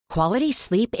Quality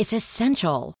sleep is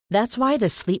essential. That's why the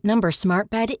Sleep Number Smart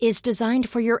Bed is designed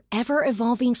for your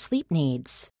ever-evolving sleep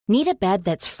needs. Need a bed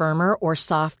that's firmer or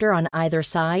softer on either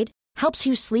side? Helps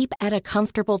you sleep at a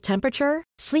comfortable temperature?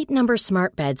 Sleep Number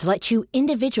Smart Beds let you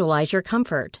individualize your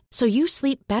comfort, so you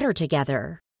sleep better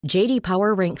together. J.D.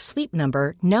 Power ranks Sleep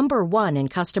Number number 1 in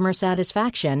customer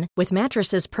satisfaction with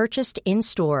mattresses purchased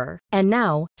in-store. And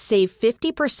now, save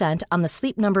 50% on the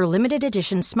Sleep Number Limited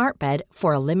Edition Smart Bed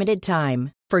for a limited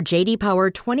time. For J.D. Power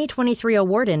 2023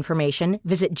 award information,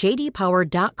 visit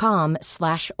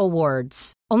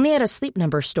jdpower.com/awards. Only at a Sleep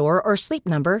Number store or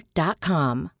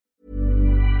sleepnumber.com.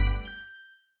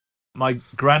 My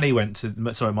granny went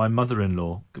to... Sorry, my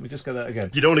mother-in-law. Can we just get that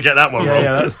again? You don't want to get that one wrong.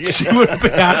 Yeah, she wouldn't be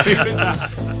happy with that.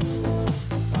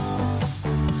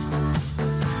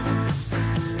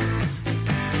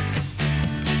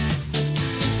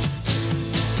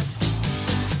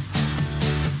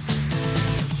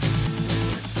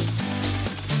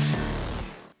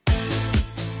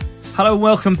 Hello and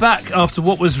welcome back after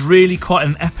what was really quite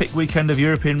an epic weekend of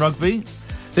European rugby.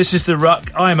 This is The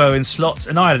Ruck. I'm Owen Slot,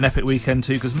 and I had an epic weekend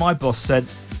too because my boss said,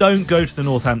 don't go to the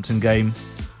Northampton game.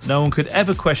 No one could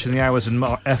ever question the hours and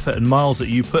effort and miles that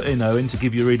you put in, Owen, to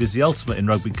give your readers the ultimate in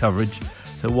rugby coverage.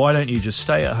 So why don't you just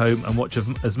stay at home and watch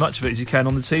as much of it as you can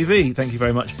on the TV? Thank you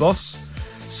very much, boss.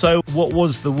 So what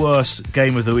was the worst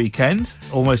game of the weekend?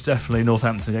 Almost definitely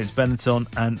Northampton against Benetton.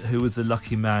 And who was the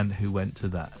lucky man who went to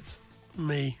that?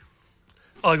 Me.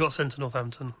 I got sent to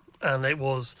Northampton, and it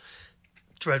was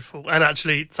dreadful. And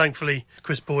actually, thankfully,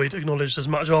 Chris Boyd acknowledged as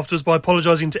much afterwards by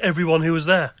apologising to everyone who was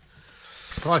there.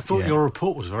 But I thought your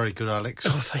report was very good, Alex. Oh,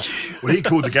 thank you. Well, he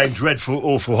called the game dreadful,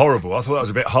 awful, horrible. I thought that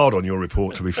was a bit hard on your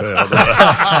report, to be fair.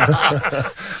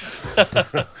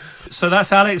 So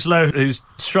that's Alex Lowe, who's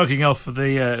shrugging off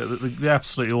the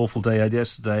absolutely awful day he had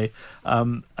yesterday.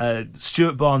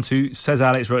 Stuart Barnes, who says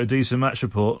Alex wrote a decent match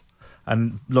report,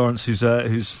 and Lawrence, who's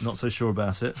not so sure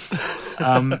about it.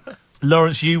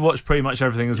 Lawrence, you watched pretty much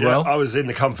everything as well. I was in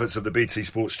the comforts of the BT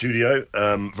Sports studio,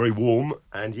 very warm,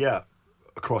 and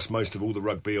across most of all the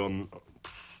rugby on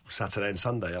Saturday and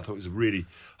Sunday. I thought it was a really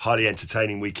highly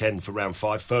entertaining weekend for round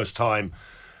 5. First time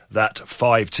that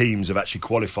 5 teams have actually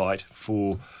qualified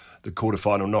for the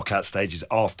quarter-final knockout stages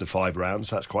after 5 rounds.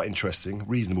 That's quite interesting.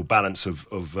 Reasonable balance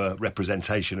of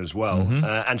representation as well. Mm-hmm.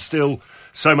 And still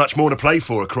so much more to play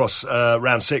for across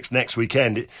round 6 next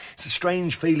weekend. It's a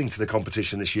strange feeling to the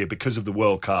competition this year because of the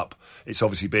World Cup. It's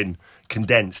obviously been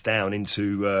condensed down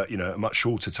into a much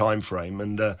shorter time frame,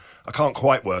 and I can't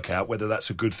quite work out whether that's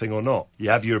a good thing or not.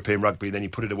 You have European rugby, then you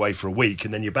put it away for a week,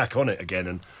 and then you're back on it again.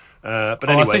 And but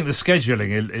anyway, I think the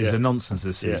scheduling is a nonsense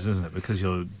this season, isn't it? Because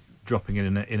you're dropping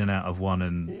in and out of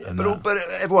one but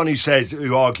everyone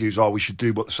who argues, we should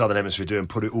do what the Southern Hemisphere do and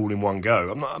put it all in one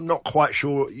go. I'm not quite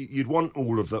sure you'd want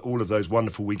all of those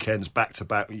wonderful weekends back to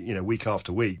back, week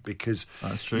after week, because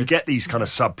that's true. You get these kind of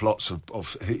subplots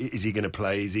of is he going to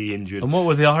play? Is he injured? And what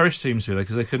would the Irish teams do?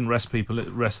 Because they couldn't rest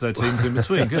their teams in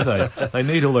between, could they? They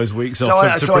need all those weeks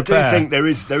off to prepare. I do think there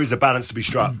is a balance to be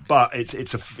struck, but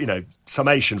it's a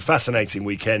summation, fascinating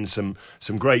weekend, some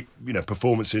great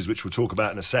performances which we'll talk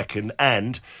about in a second,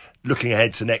 and looking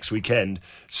ahead to next weekend,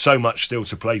 so much still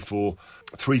to play for.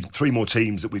 Three more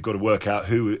teams that we've got to work out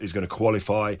who is going to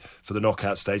qualify for the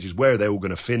knockout stages, where are they all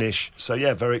going to finish. So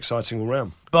very exciting all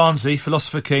round. Barnsley,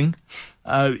 Philosopher King,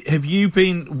 have you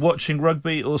been watching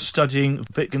rugby or studying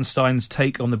Wittgenstein's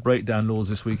take on the breakdown laws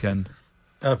this weekend?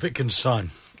 Wittgenstein.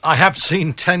 I have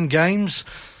seen 10 games.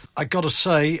 I got to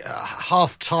say,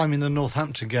 half time in the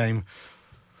Northampton game,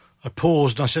 I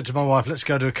paused and I said to my wife, let's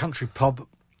go to a country pub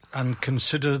and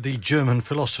consider the German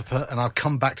philosopher, and I'll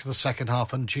come back to the second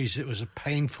half. And geez, it was a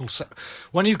painful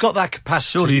when you've got that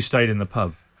capacity. Surely you stayed in the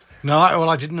pub. No,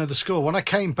 I didn't know the score. When I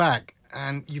came back,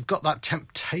 and you've got that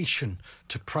temptation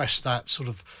to press that sort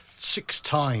of 6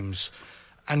 times,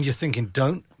 and you're thinking,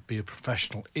 don't be a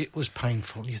professional. It was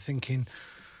painful. You're thinking,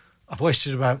 I've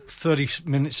wasted about 30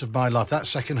 minutes of my life. That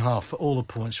second half, for all the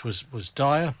points, was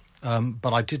dire.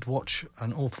 But I did watch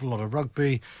an awful lot of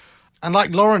rugby. And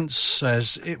like Lawrence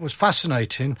says, it was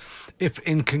fascinating, if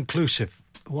inconclusive.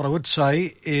 What I would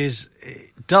say is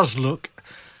it does look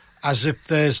as if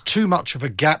there's too much of a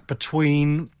gap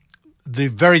between the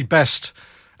very best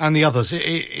and the others.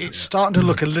 It's starting to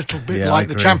look a little bit like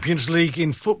the Champions League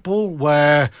in football,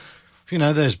 where,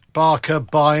 there's Barca,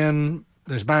 Bayern,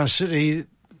 there's Man City,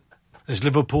 there's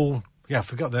Liverpool. Yeah, I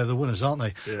forgot they're the winners, aren't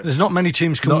they? Yeah. There's not many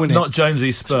teams can win it. Not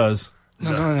Jonesy Spurs.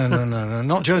 No,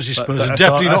 not Jonesy Spurs.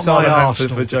 Definitely not my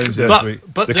Arsenal. For Jonesy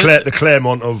but the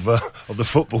Claremont of the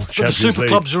football Champions League. But the super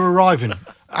clubs are arriving.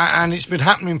 And it's been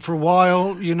happening for a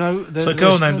while, you know. So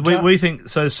go on then. We think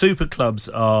so. Super clubs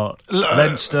are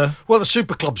Leinster. Well, the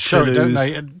super clubs show it, don't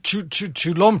they?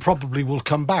 Toulon probably will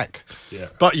come back. Yeah.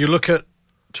 But you look at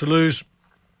Toulouse,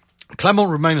 Clermont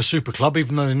remain a super club,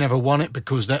 even though they never won it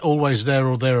because they're always there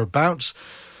or thereabouts.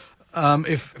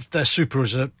 If their super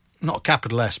is not a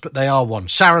capital S, but they are one.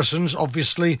 Saracens,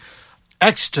 obviously.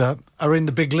 Exeter are in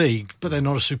the big league, but they're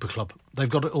not a super club. They've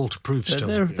got it all to prove still.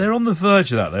 They're on the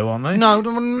verge of that, though, aren't they? No,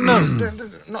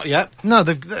 not yet. No,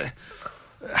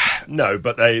 No,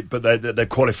 but they've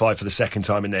qualified for the second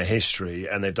time in their history,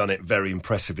 and they've done it very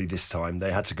impressively this time.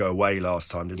 They had to go away last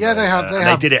time, didn't they? Yeah, they have.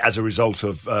 They did it as a result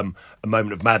of a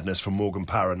moment of madness from Morgan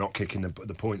Parra not kicking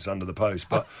the points under the post.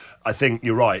 But I think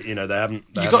you're right. You know, they haven't.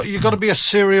 You've got to be a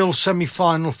serial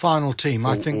semi-final final team.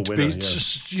 I think to winner, be,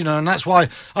 just, you know, and that's why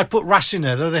I put Racing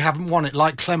there. Though they haven't won it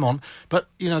like Clermont, but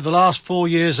you know, the last 4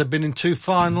 years they've been in 2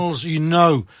 finals. You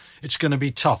know, it's going to be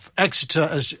tough. Exeter,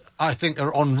 as I think,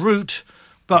 are en route.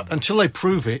 But until they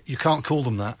prove it, you can't call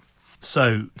them that.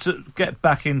 So, to get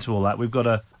back into all that, we've got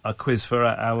a quiz for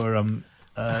our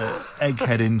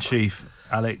egghead-in-chief,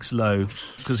 Alex Lowe,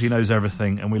 because he knows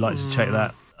everything, and we like to check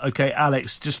that. OK,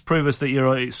 Alex, just prove us that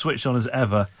you're switched on as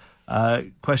ever.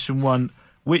 Question 1.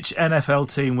 Which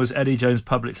NFL team was Eddie Jones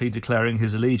publicly declaring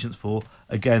his allegiance for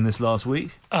again this last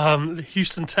week? The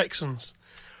Houston Texans.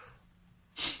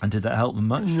 And did that help them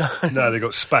much? No, they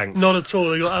got spanked. Not at all.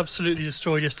 They got absolutely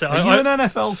destroyed yesterday. Are you an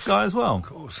NFL guy as well? Of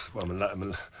course. Well, I'm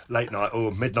a late night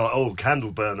or midnight old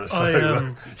candle burner,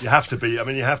 so you have to be. I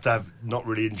mean, you have to have not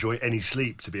really enjoy any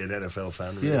sleep to be an NFL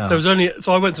fan. Yeah. There was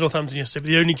so I went to Northampton yesterday, but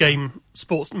the only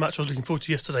sports match I was looking forward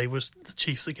to yesterday was the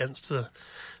Chiefs against the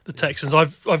Texans.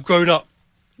 I've grown up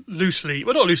loosely,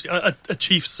 well, not loosely, a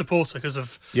Chiefs supporter because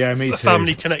of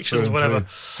family connections or whatever.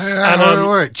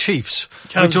 Wait, Chiefs.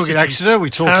 Are we talking Exeter? Are we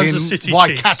talking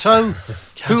Waikato?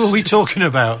 Who are we talking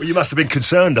about? Well, you must have been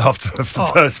concerned after the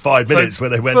first 5 minutes where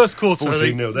they went first quarter,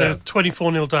 14-0 they down. were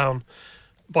 24-0 down.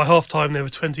 By half-time, they were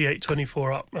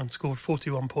 28-24 up and scored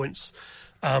 41 points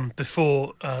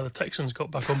before the Texans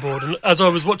got back on board. And as I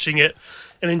was watching it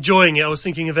and enjoying it, I was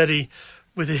thinking of Eddie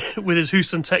with his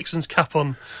Houston Texans cap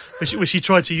on, which he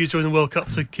tried to use during the World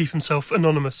Cup to keep himself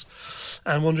anonymous,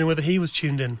 and wondering whether he was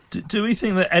tuned in. Do we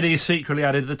think that Eddie has secretly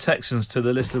added the Texans to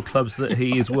the list of clubs that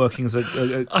he is working as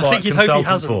a I think he'd hope he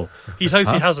hasn't. for? He'd hope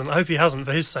he hasn't. I hope he hasn't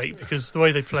for his sake, because the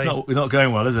way they play... It's not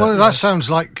going well, is it? Well, that sounds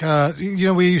like,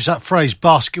 we use that phrase,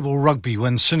 basketball rugby,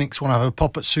 when cynics want to have a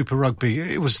pop at Super Rugby.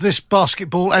 It was this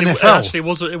basketball NFL. Actually,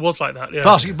 it was like that, yeah.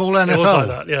 Basketball NFL. It was like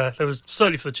that, yeah. There was,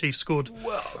 certainly for the Chiefs, scored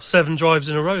 7 drives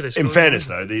in a row. In fairness,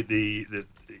 though, they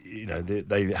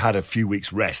had a few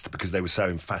weeks rest because they were so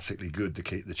emphatically good to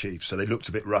keep the Chiefs, so they looked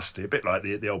a bit rusty, a bit like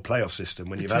the old playoff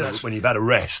system. When you've had a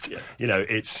rest,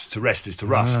 it's to rest is to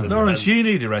rust. Lawrence, you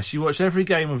need a rest. You watch every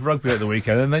game of rugby at the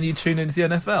weekend, and then you tune into the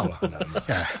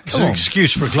NFL. It's an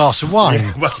excuse for a glass of wine.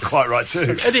 Yeah, well, quite right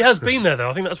too. Eddie has been there,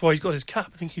 though. I think that's why he's got his cap.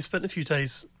 I think he spent a few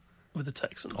days with the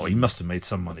Texans. Oh, he must have made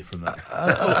some money from that.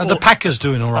 Are the Packers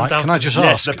doing all right? Can I just ask?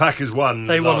 Yes, the Packers won.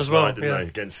 They won as well, night, didn't they,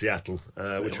 against Seattle,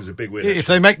 which was a big win. If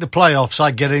they make the playoffs,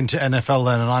 I get into NFL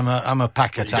then, and I'm a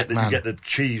Packer man. You get the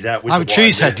cheese out with I'm a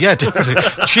cheesehead, yeah, definitely.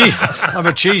 I'm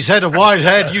a cheesehead, a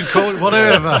whitehead, you call it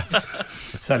whatever.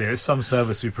 I tell you, it's some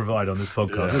service we provide on this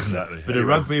podcast, isn't it? Bit of Anyway.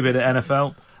 rugby, bit of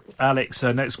NFL. Alex,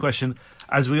 next question.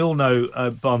 As we all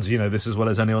know, Barnes, you know this as well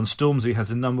as anyone, Stormzy has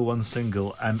a #1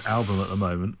 single and album at the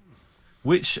moment.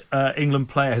 Which England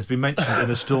player has been mentioned in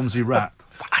a Stormzy rap?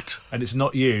 What? And it's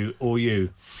not you or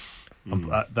you.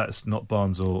 That's not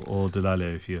Barnes or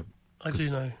Delalio. I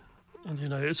do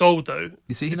know. It's old though.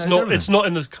 You see, it's not. It's not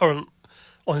in the current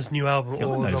on his new album. Yeah,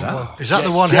 or know that. Is that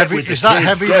the one heavy? Is that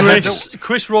heavy?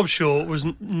 Chris Robshaw was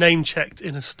name checked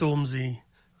in a Stormzy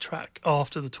track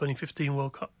after the 2015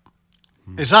 World Cup.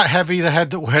 Is that Heavy, the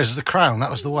head that wears the crown? That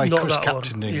was the way Not Chris that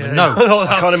captained one. England. Yeah. No.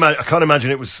 I can't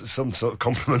imagine it was some sort of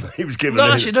compliment that he was given.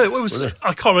 No, actually, no. It was. I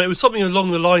can't remember. It was something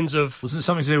along the lines of. Wasn't it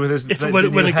something to do with his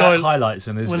when a guy highlights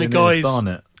and his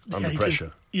Barnet under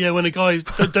pressure? When a guy's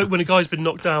been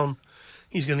knocked down,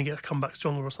 he's going to get a comeback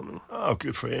stronger or something. Oh,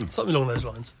 good for him. Something along those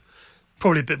lines.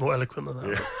 Probably a bit more eloquent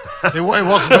than that. Yeah. It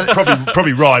wasn't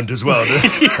probably rhymed as well.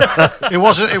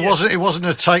 It wasn't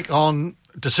a take on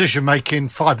decision making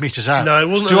 5 metres out. No, it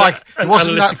wasn't. It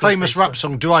wasn't that famous rap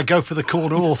song. Do I go for the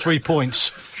corner or 3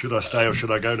 points? Should I stay or should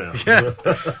I go now?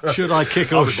 Yeah. Should I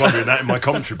kick or? I was wondering that in my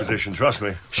commentary position. Trust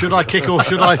me. Should I kick or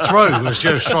should I throw? As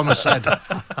Joe Strummer said.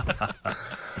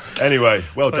 Anyway,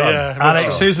 well done,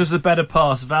 Alex. Whose was the better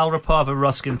pass? Val Rapava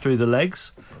Ruskin through the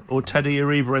legs, or Teddy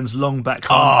Aribaran's long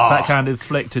backhanded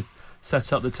flick to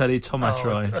set up the Teddy Thomas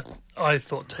try? I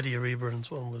thought Teddy Aribaran's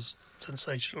one was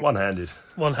sensational. One-handed.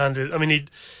 I mean,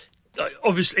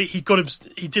 obviously he got him.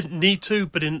 He didn't need to,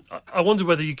 but I wonder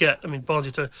whether you get. I mean,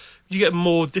 Bargetta, you get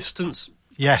more distance.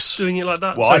 Yes, doing it like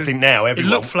that. Well, so I think now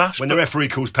everyone, it looked flash, when the referee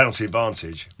calls penalty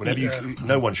advantage, whenever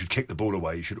no one should kick the ball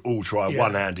away. You should all try a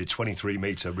one-handed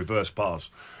 23-metre reverse pass,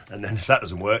 and then if that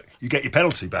doesn't work, you get your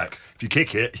penalty back. If you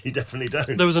kick it, you definitely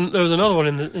don't. There was another one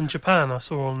in Japan I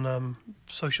saw on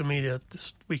social media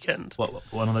this weekend. What,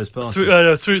 one of those passes?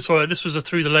 This was a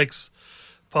through the legs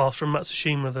pass from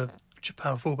Matsushima, the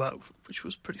Japan fullback, which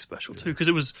was pretty special too, because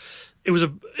it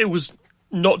was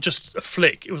not just a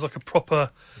flick; it was like a proper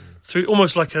through,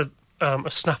 almost like a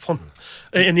snap on.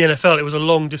 In the NFL, it was a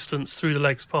long distance through the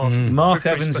legs pass. Mark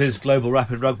Evans' Global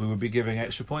Rapid Rugby would be giving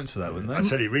extra points for that, wouldn't they? I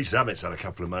tell you, Reece Zamet's had a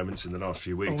couple of moments in the last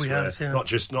few weeks not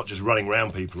just running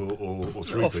around people or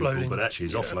through people, but actually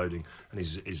his offloading and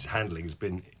his handling has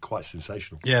been quite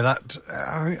sensational. Yeah, that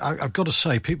I've got to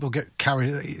say, people get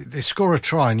carried. They score a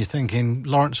try, and you're thinking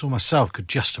Lawrence or myself could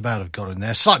just about have got in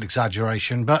there. Slight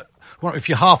exaggeration, but. Well, if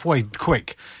you're halfway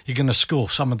quick, you're going to score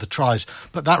some of the tries.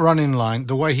 But that run-in line,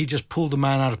 the way he just pulled the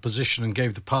man out of position and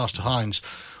gave the pass to Hines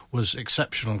was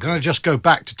exceptional. Can I just go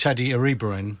back to Teddy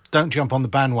Aribarin? Don't jump on the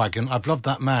bandwagon. I've loved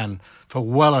that man for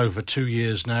well over 2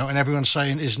 years now, and everyone's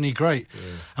saying, isn't he great? Yeah.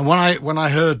 And when I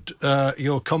heard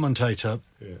your commentator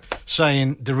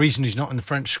saying the reason he's not in the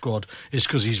French squad is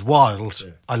because he's wild,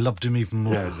 I loved him even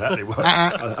more. Yeah, exactly. Well,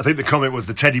 I think the comment was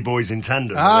the Teddy boys in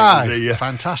tandem.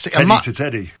 Fantastic. Teddy to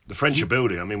Teddy. The French are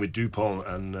building. I mean, with Dupont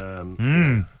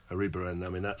and Aribarin, I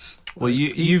mean, that's... Well,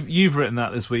 you've written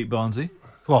that this week, Barnesy.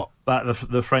 What? About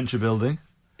the French are building.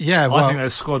 Yeah, well... I think their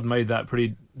squad made that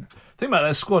pretty... Think about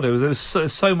their squad. There's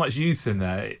so much youth in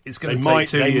there. It's going to take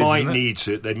 2 years.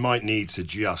 They might need to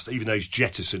just, even though he's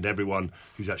jettisoned everyone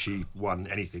who's actually won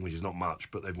anything, which is not much,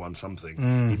 but they've won something.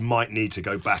 He might need to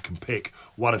go back and pick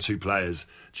one or two players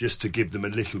just to give them a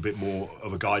little bit more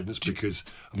of a guidance, because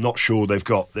I'm not sure they've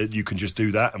got that you can just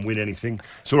do that and win anything.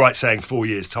 It's all right saying 4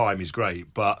 years' time is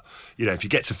great, but if you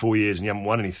get to 4 years and you haven't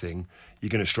won anything,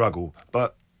 you're going to struggle.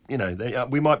 But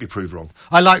we might be proved wrong.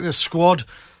 I like the squad,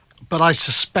 but I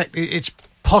suspect it's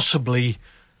possibly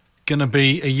going to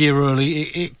be a year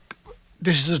early.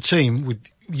 This is a team with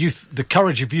youth, the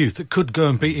courage of youth, that could go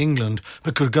and beat England,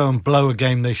 but could go and blow a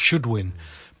game they should win.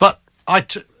 But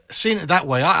seen it that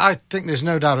way. I think there's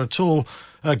no doubt at all.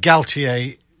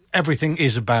 Galtier, everything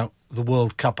is about the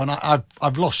World Cup, and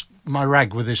I've lost my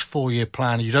rag with this 4-year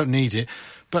plan. You don't need it.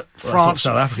 But France,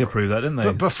 South Africa proved that, didn't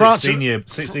they? But France,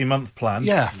 16-month plan.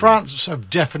 Yeah, France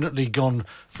have definitely gone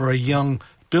for a young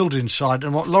building side,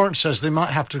 and what Lawrence says, they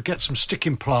might have to get some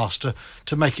sticking plaster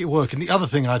to make it work. And the other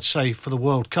thing I'd say for the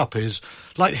World Cup is,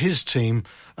 like his team,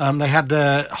 they had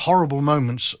their horrible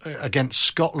moments against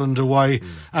Scotland away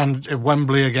and at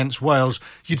Wembley against Wales.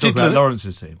 You did about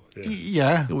Lawrence's team.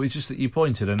 Yeah. It's just that you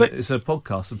pointed, and it's a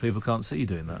podcast and people can't see you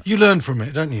doing that. You learn from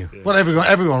it, don't you? Yeah. Well,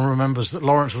 everyone remembers that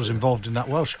Lawrence was involved in that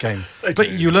Welsh game.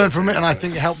 But you learn from it, and I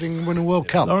think it helped him win a World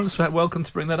Cup. Lawrence, welcome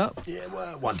to bring that up. Yeah,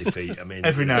 well, one defeat. I mean,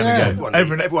 every now and again.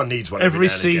 Everyone needs one. Every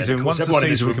season, once a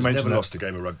season, we can mention never that. Lost a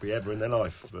game of rugby ever in their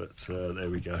life, but there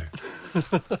we go.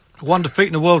 One defeat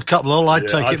in the World Cup, lol. I'd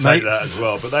take it, mate. I'd take that as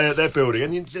well. But they're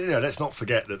building, and let's not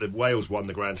forget that the Wales won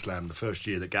the Grand Slam the first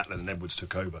year that Gatlin and Edwards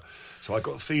took over. So I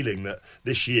got a feeling that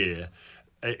this year,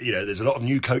 there's a lot of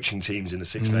new coaching teams in the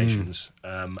Six Nations,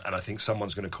 and I think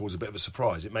someone's going to cause a bit of a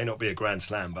surprise. It may not be a Grand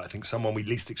Slam, but I think someone we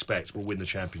least expect will win the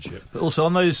championship. But also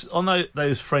on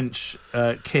those French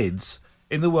kids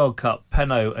in the World Cup,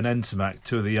 Penaud and Ntamack,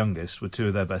 two of the youngest, were two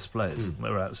of their best players. They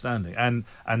were outstanding, and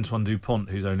Antoine Dupont,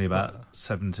 who's only about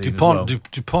 17. Dupont, as well.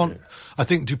 Dupont. I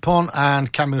think Dupont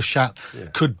and Camille Chat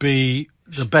could be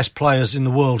the best players in the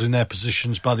world in their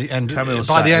positions by the end.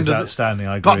 Outstanding.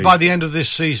 I agree. By the end of this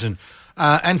season,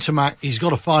 Ntamack, he's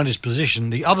got to find his position.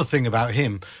 The other thing about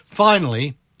him,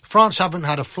 finally, France haven't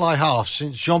had a fly half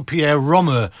since Jean-Pierre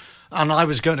Romer, and I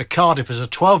was going to Cardiff as a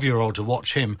 12-year-old to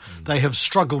watch him. They have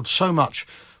struggled so much.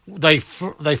 They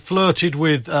flirted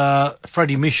with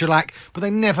Freddie Michalak, but they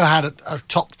never had a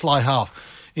top fly half.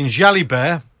 In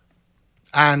Jalibert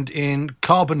and in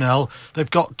Carbonell,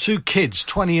 they've got two kids,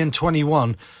 20 and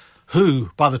 21, who,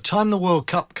 by the time the World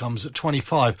Cup comes at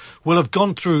 25, will have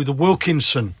gone through the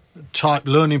Wilkinson-type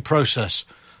learning process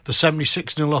the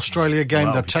 76-0 Australia game.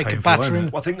 Well, They'll that'll be take a painful, won't battering.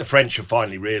 it? Well, I think the French have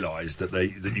finally realised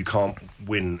that you can't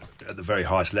win at the very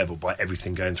highest level by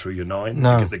everything going through your 9.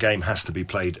 No. The game has to be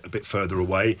played a bit further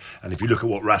away. And if you look at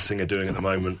what Racing are doing at the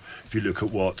moment, if you look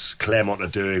at what Clermont are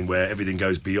doing, where everything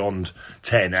goes beyond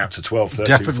 10 out to 12, 13,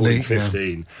 Definitely, 14,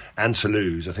 15, and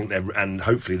Toulouse, I think and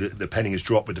hopefully the penny has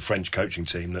dropped with the French coaching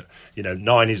team that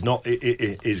 9 is not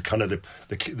is kind of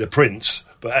the prince,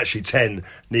 but actually 10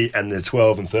 and the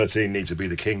 12 and 13 need to be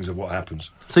the kings of what happens.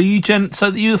 So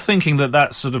you're thinking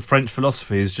that sort of French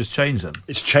philosophy has just changed then?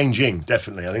 It's changing,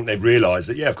 definitely. I think they realise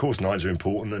that, of course, 9s are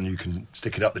important, and you can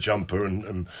stick it up the jumper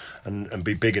and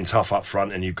be big and tough up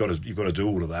front, and you've got to do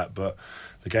all of that. But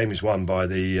the game is won by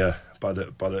the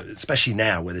especially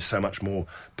now where there's so much more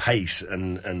pace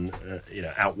and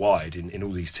out wide in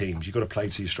all these teams. You've got to play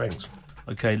to your strengths.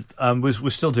 Okay, we're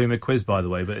still doing the quiz, by the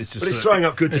way, but it's just... But it's throwing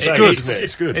up good debate, isn't it?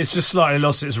 It's good. It's just slightly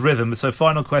lost its rhythm. So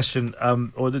final question,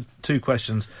 or the 2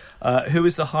 questions. Who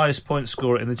is the highest point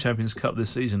scorer in the Champions Cup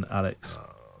this season, Alex?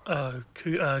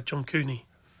 John Cooney.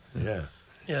 Yeah.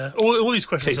 Yeah, all these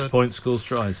questions Kicks are... points, scores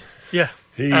tries. Yeah,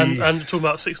 and talking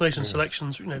about Six Nations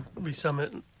selections,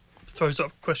 Rees-Zammit throws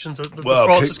up questions. The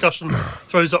France discussion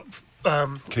throws up...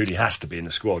 Cooney has to be in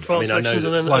the squad. France I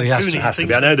know he has to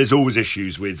be. I know there's always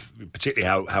issues with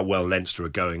particularly how well Leinster are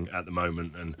going at the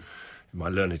moment, and my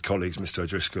learned colleagues, Mr.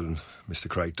 O'Driscoll and Mr.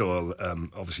 Craig Doyle,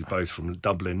 obviously both from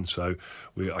Dublin, so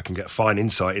I can get fine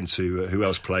insight into who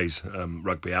else plays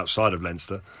rugby outside of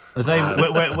Leinster. Are they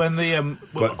when the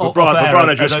but Brian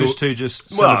O'Driscoll, those two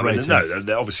just well,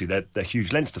 celebrating? they're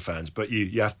huge Leinster fans, but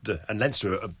you have to, and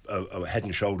Leinster are head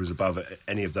and shoulders above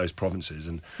any of those provinces,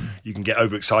 and you can get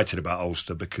overexcited about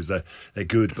Ulster because they're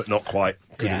good but not quite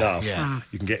good enough. Yeah.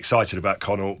 You can get excited about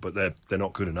Connaught, but they're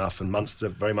not good enough, and Munster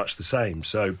very much the same.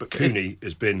 So, but Cooney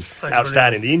has been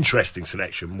outstanding. The interesting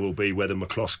selection will be whether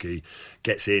McCloskey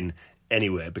gets in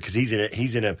anywhere, because he's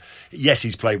in a yes,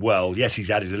 he's played well, yes,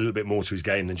 he's added a little bit more to his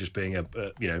game than just being a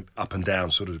up and down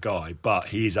sort of guy, but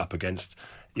he is up against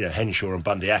Henshaw and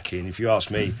Bundy Aki, and if you ask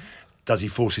me, does he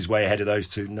force his way ahead of those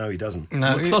two? No, he doesn't.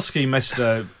 No, McCloskey missed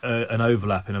an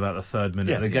overlap in about the 3rd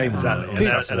minute of the game. Exactly.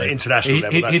 At an international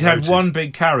level, he'd had one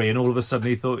big carry, and all of a sudden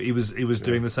he thought he was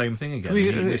doing the same thing again.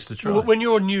 He missed a try. When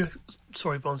you're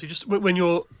Barnsley, just when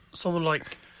you're someone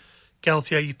like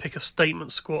Galtier, you pick a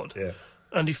statement squad. Yeah.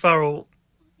 Andy Farrell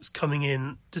is coming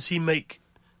in. Does he make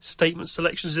statement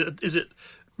selections? Is it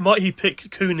might he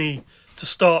pick Cooney to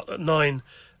start at 9,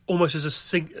 almost as a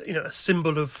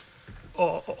symbol of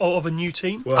a new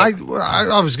team? Well,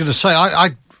 I was going to say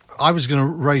I was going to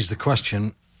raise the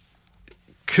question.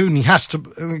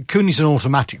 Cooney's an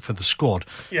automatic for the squad.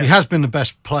 Yeah. He has been the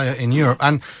best player in Europe,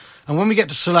 and when we get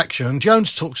to selection, and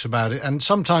Jones talks about it, and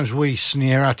sometimes we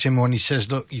sneer at him when he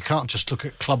says, look, you can't just look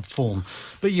at club form,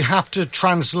 but you have to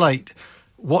translate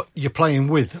what you're playing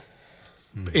with.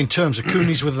 In terms of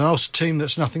Cooney's with an Ulster team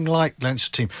that's nothing like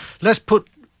Leinster team. Let's put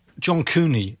John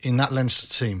Cooney in that Leinster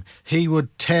team. He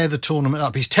would tear the tournament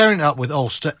up. He's tearing it up with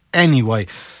Ulster anyway.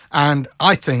 And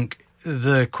I think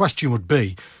the question would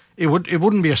be, it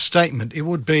wouldn't be a statement, it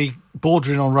would be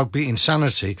bordering on rugby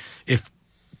insanity if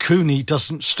Cooney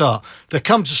doesn't start. There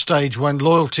comes a stage when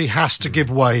loyalty has to give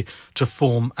way to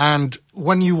form, and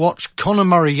when you watch Conor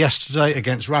Murray yesterday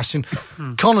against Racing,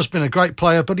 Conor's been a great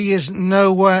player, but he is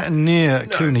nowhere near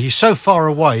Cooney. He's so far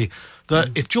away that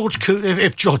if George Clooney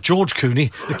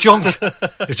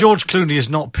is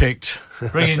not picked,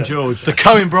 bring in George. The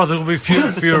Cohen brother will be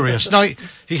furious. No,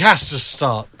 he has to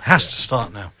start. Has to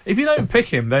start now. If you don't pick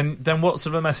him, then what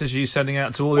sort of a message are you sending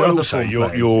out to all the other form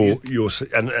players?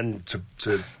 And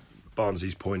to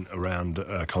Barnsley's point around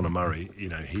Conor Murray,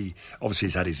 he obviously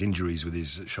has had his injuries with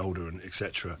his shoulder and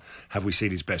etc. Have we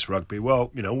seen his best rugby? Well,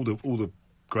 all the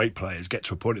great players get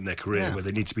to a point in their career where they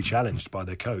need to be challenged by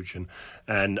their coach,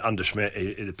 and under Schmidt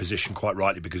in a position quite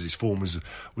rightly because his form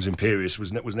was imperious,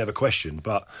 was never questioned.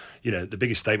 But the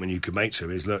biggest statement you could make to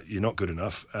him is, look, you're not good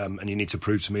enough, and you need to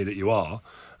prove to me that you are.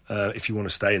 If you want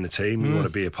to stay in the team, you want to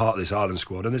be a part of this Ireland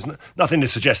squad, and there's nothing to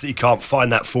suggest that he can't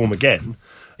find that form again.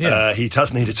 Yeah. He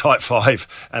does need a tight 5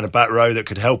 and a back row that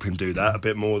could help him do that a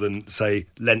bit more than, say,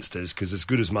 Leinster's, because as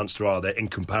good as Munster are, they're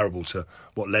incomparable to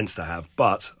what Leinster have.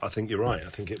 But I think you're right. I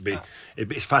think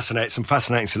it's fascinating. Some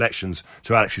fascinating selections,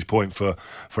 to Alex's point, for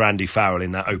Andy Farrell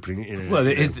in that opening. His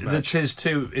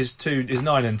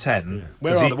 9 and 10.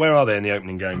 Yeah. Where are they in the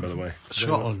opening game, by the way?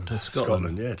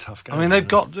 Scotland. Yeah, tough game. I mean, they've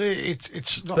got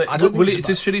it's not.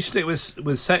 Should he stick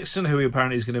with Sexton, who he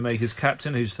apparently is going to make his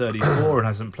captain, who's 34 and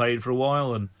hasn't played for a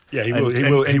while, and yeah, he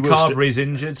will. Carberry's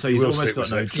injured, so he's almost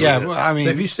got no choice. Yeah, well, I mean,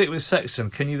 so if you stick with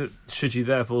Sexton, should you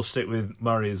therefore stick with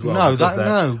Murray as well? No,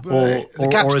 the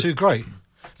gap's too great.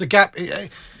 The gap.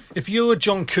 If you were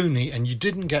John Cooney and you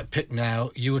didn't get picked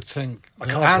now, you would think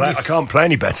I can't play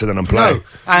any better than I'm playing. No,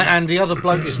 and the other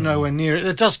bloke is nowhere near it.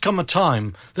 There does come a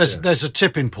time. There's a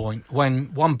tipping point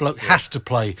when one bloke has to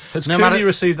play. Has Cooney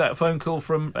received that phone call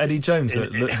from Eddie Jones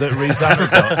that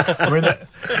Rees-Zammit got? I mean,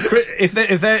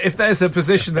 if there's a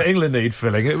position that England need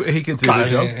filling, he could do the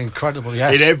job. Incredible,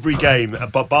 yes. In every game,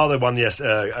 bar the one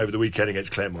over the weekend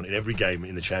against Clermont, in every game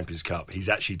in the Champions Cup, he's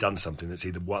actually done something that's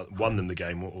either won them the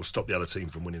game or stopped the other team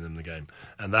from winning them the game,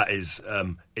 and that is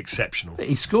exceptional.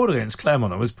 He scored against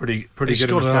Clermont. It was pretty good.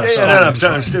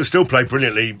 Still played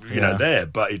brilliantly, there,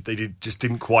 but they just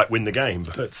didn't quite win the game.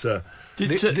 But do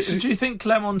you think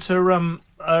Clermont are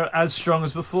as strong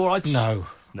as before? No.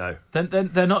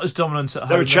 They're not as dominant at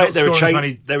home.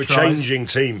 They're a changing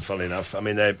team. Funnily enough, I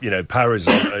mean, Paris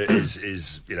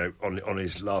is on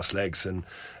his last legs, and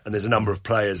there's a number of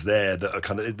players there that are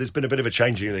kind of. There's been a bit of a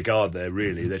changing of the guard there.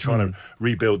 Really, they're trying to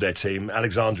rebuild their team.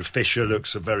 Alexandra Fisher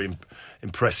looks a very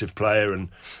impressive player, and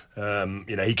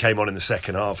he came on in the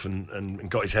second half and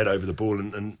got his head over the ball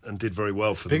and did very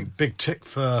well for them. Big tick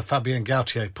for Fabien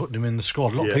Gaultier, putting him in the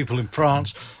squad. A lot of people in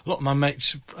France, a lot of my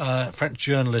mates, French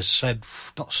journalists said,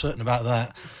 not certain about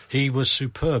that. He was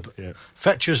superb. Yeah.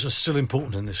 Fetchers are still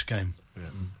important in this game. Yeah.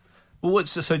 Well,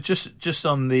 so just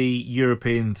on the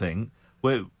European thing,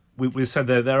 we said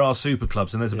there are super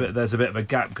clubs and there's a bit of a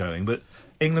gap going, but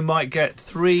England might get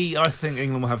 3. I think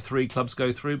England will have 3 clubs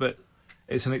go through, but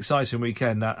it's an exciting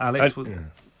weekend. Alex,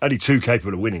 only 2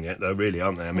 capable of winning it, though, really,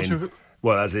 aren't they? I mean,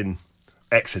 as in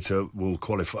Exeter will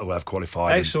qualify. Will have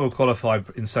qualified. Exeter will qualify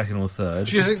in second or third.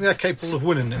 Do you think they're capable of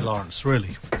winning it, Lawrence?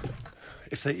 Really?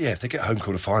 If they get home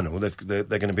quarter final, they're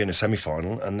going to be in a semi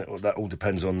final, and that all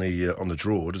depends on the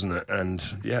draw, doesn't it? And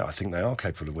I think they are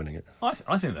capable of winning it. I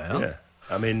think they are. Yeah.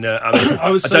 I mean, I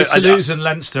would say Toulouse and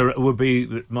Leinster would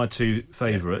be my 2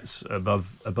 favourites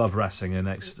above Racing and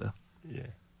Exeter. Yeah.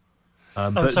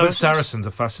 But Saracens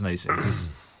are fascinating because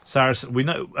we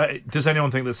know. Does anyone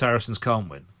think that Saracens can't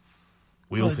win?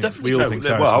 We all think Saracens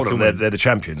can win. They're the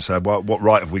champions. So what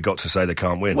right have we got to say they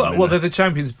can't win? Well, they're the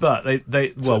champions, but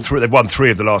they've won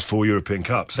 3 of the last 4 European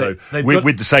Cups. So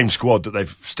with the same squad that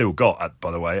they've still got,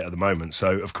 by the way, at the moment.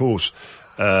 So of course.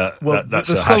 That's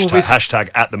a hashtag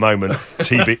at the moment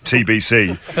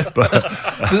TBC.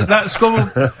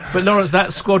 But Lawrence,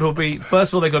 that squad will be.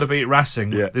 First of all, they've got to beat Racing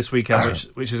this weekend,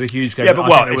 which is a huge game. Yeah, but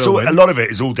a lot of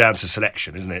it is all down to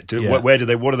selection, isn't it? What do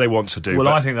they want to do? Well,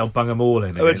 I think they'll bung them all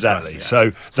in. Exactly.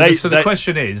 Racing, So the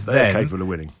question is, they're capable of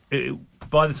winning.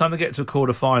 By the time they get to a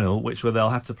quarter final, where they'll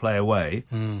have to play away,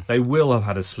 they will have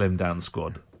had a slimmed down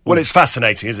squad. Well, it's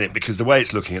fascinating, isn't it? Because the way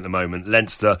it's looking at the moment,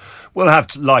 Leinster will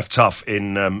have life tough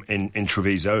in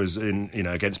Treviso,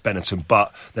 against Benetton,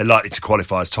 but they're likely to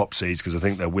qualify as top seeds because I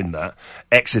think they'll win that.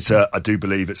 Exeter, I do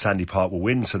believe at Sandy Park will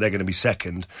win, so they're going to be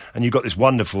second. And you've got this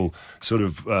wonderful sort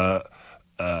of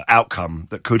outcome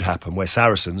that could happen where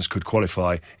Saracens could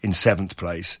qualify in 7th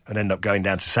place and end up going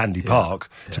down to Sandy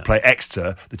Park to play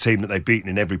Exeter, the team that they've beaten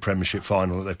in every Premiership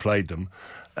final that they've played them.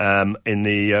 In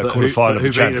the quarter-final of the Champions Cup. Who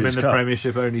beat them in the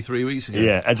Premiership only 3 weeks ago.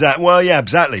 Yeah, exactly. Well, yeah,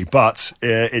 exactly. But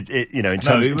in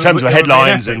terms of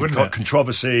headlines and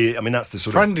controversy, I mean, that's the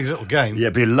sort friendly little game. Yeah,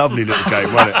 it'd be a lovely little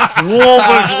game, won't it?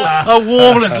 a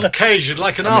warm little occasion,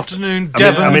 like an afternoon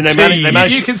Devon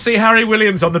tea. You can see Harry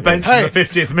Williams on the bench in the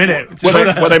 50th minute.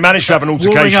 Well, they managed to have an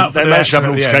altercation. They managed to have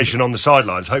an altercation on the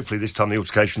sidelines. Hopefully, this time the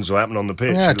altercations will happen on the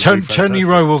pitch. Yeah, Tony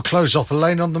Rowe will close off a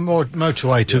lane on the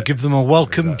motorway to give them a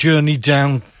welcome journey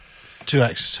down to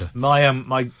Exeter.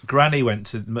 My granny went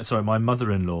to. Sorry, my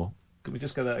mother-in-law. Can we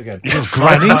just get that again? Your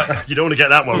granny? You don't want to get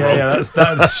that one wrong. Yeah,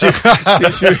 she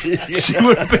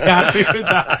wouldn't be happy with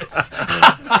that.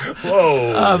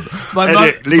 Whoa!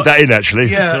 Leave that in,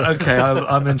 actually. Yeah, okay.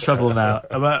 I'm in trouble now.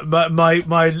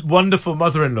 My wonderful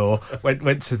mother-in-law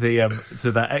went to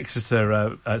that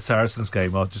Exeter Saracens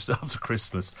game just after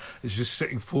Christmas. She's just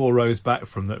sitting 4 rows back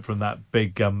from that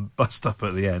big bus stop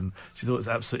at the end. She thought it was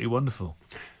absolutely wonderful.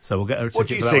 So we'll get her a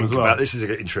ticket for that one as well. What do you think about this? Is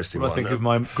an interesting one. I think of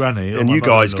my granny. And you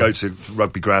guys go to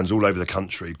rugby grounds all over the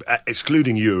country,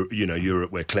 excluding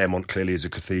Europe, where Clermont clearly is a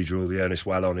cathedral. The Ernest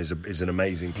Wallon is an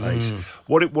amazing place.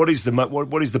 What is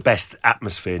the best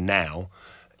atmosphere now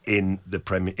in the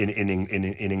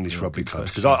in English rugby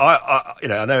clubs? Because I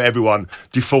know everyone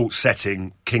default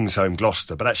setting Kingsholm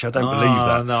Gloucester, but actually I don't believe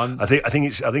that. No, I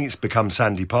think it's become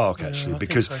Sandy Park actually,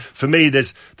 because for me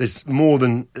there's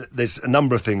a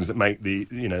number of things that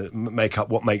make up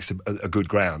what makes a good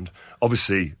ground.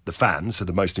 Obviously the fans are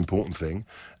the most important thing.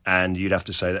 And you'd have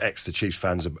to say that Exeter Chiefs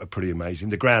fans are pretty amazing.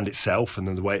 The ground itself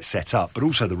and the way it's set up, but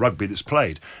also the rugby that's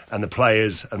played and the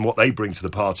players and what they bring to the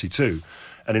party too.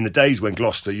 And in the days when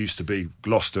Gloucester used to be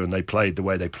Gloucester and they played the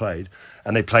way they played,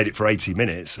 and they played it for 80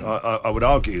 minutes, I would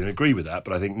argue and agree with that.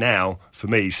 But I think now, for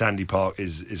me, Sandy Park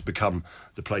is become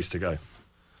the place to go.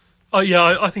 Oh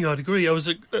yeah, I think I'd agree. I was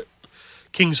at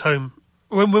Kingsholm.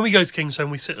 When we go to Kingsholm,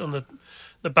 we sit on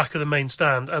the back of the main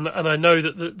stand, and I know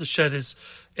that the shed is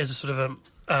a sort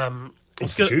of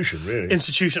Institution, really.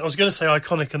 Institution. I was going to say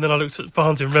iconic, and then I looked at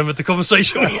Barnes and remembered the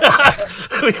conversation we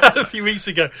had a few weeks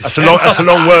ago. That's a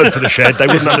long word for the shed. They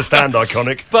wouldn't understand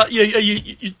iconic. But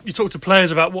you talk to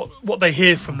players about what they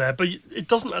hear from there, but it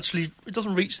doesn't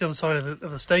reach the other side of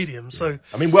the stadium. So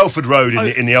I mean, Welford Road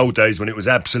in the old days when it was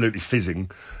absolutely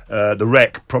fizzing. The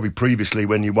Rec, probably previously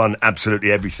when you won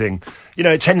absolutely everything,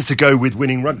 it tends to go with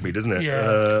winning rugby, doesn't it?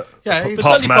 Yeah.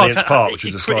 Apart from Alliance Park, which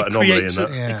is a slight anomaly in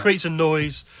that. It creates a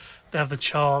noise. They have the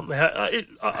chant.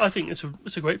 I think it's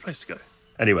a great place to go.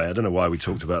 Anyway, I don't know why we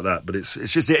talked about that, but it's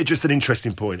just an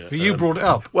interesting point. But you brought it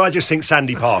up. Well, I just think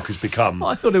Sandy Park has become.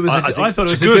 I thought it was. I thought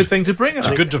it was a good thing to bring. It's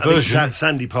a good diversion.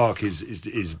 Sandy Park is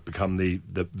become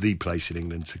the place in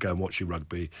England to go and watch your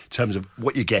rugby in terms of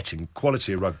what you're getting,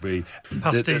 quality of rugby,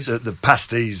 pasties, the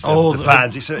pasties, the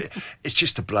fans. It's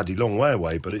just a bloody long way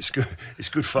away, but it's good. It's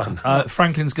good fun.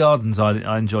 Franklin's Gardens,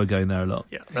 I enjoy going there a lot.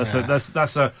 Yeah,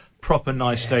 that's a proper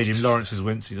nice stadium. Lawrence is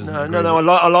wincing, doesn't he? No,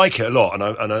 I like it a lot, and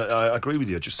I agree with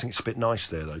you. I just think it's a bit nice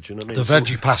there, though. Do you know what I mean?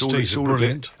 The veggie pasties are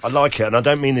brilliant. I like it, and I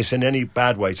don't mean this in any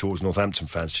bad way towards Northampton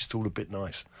fans. Just all a bit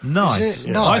nice. Nice. Is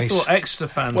it nice? I thought Exeter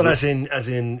fans. Well, as in,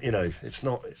 it's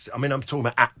not. I mean, I'm talking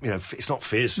about it's not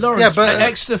fierce. Lawrence, but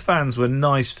Exeter fans were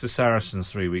nice to Saracens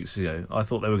 3 weeks ago. I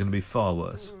thought they were going to be far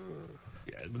worse.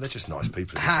 Yeah, but they're just nice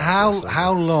people.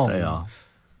 How long? They are.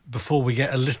 Before we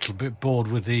get a little bit bored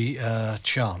with the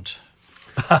chant,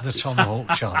 the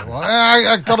Tomahawk chant. Well,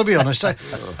 I've got to be honest.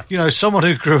 Someone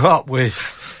who grew up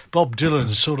with Bob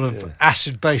Dylan's sort of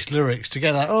acid-based lyrics to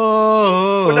get that.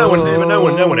 Well, no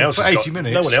one else for 80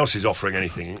 minutes. No one else is offering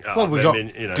anything. Well, we've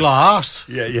got Glass.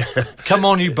 Yeah. Come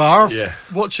on, you barf. Yeah.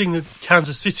 Watching the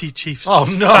Kansas City Chiefs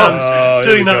fans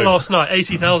doing that last night,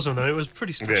 80,000 of them. It was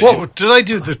pretty special. What do they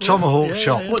do? The Tomahawk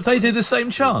chant? What, they did the same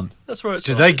chant? That's right.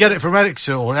 Did they get it from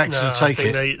Exeter or Exeter take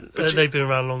it? They've been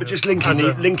around longer. But just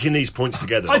linking these points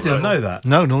together. I didn't know that.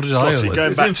 No, nor did I.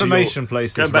 Going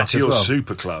back to your well.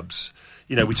 super clubs.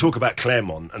 We talk about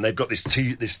Claremont, and they've got this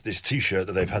T-shirt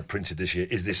that they've had printed this year.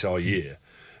 Is this our year?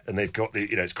 And they've got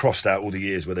it's crossed out all the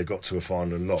years where they got to a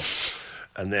final and lost.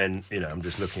 And then I'm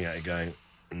just looking at it going,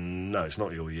 no, it's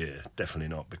not your year, definitely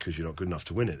not, because you're not good enough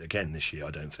to win it again this year.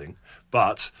 I don't think.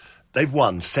 But they've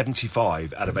won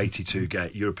 75 out of 82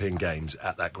 European games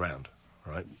at that ground.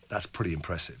 Right, that's pretty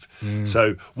impressive.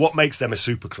 So what makes them a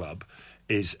super club?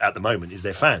 Is at the moment is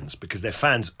their fans, because their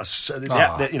fans are so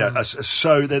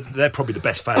they're probably the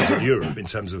best fans in Europe in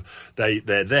terms of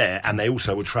they're there, and they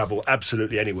also will travel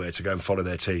absolutely anywhere to go and follow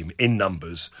their team in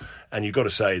numbers. And you've got to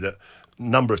say that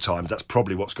number of times that's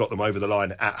probably what's got them over the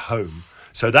line at home.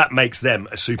 So that makes them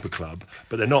a super club,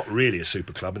 but they're not really a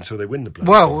super club until they win the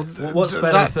bloody Well,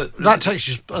 that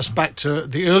takes us back to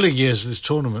the early years of this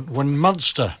tournament when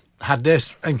Munster had their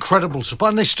incredible support,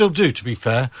 and they still do, to be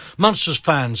fair. Munster's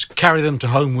fans carry them to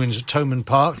home wins at Thomond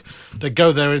Park. They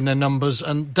go there in their numbers,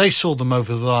 and they saw them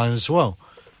over the line as well.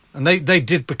 And they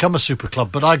did become a super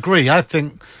club. But I agree, I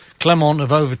think Claremont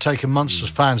have overtaken Munster's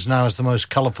fans now as the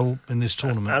most colourful in this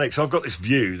tournament. Alex, I've got this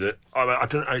view that, I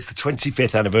don't know, it's the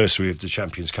 25th anniversary of the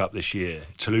Champions Cup this year.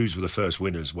 Toulouse were the first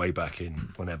winners way back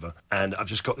in whenever. And I've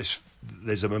just got this,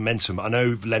 there's a momentum. I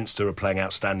know Leinster are playing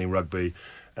outstanding rugby,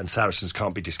 and Saracens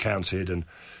can't be discounted, and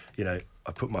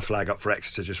I put my flag up for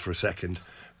Exeter just for a second,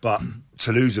 but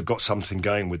Toulouse have got something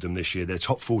going with them this year. They're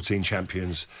top 14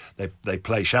 champions. They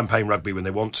play champagne rugby when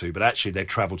they want to, but actually they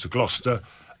travel to Gloucester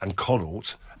and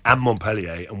Connaught and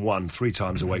Montpellier and won 3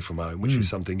 times away from home, which is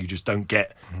something you just don't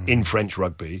get in French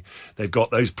rugby. They've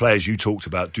got those players you talked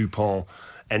about, Dupont,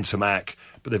 Entamac,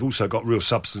 but they've also got real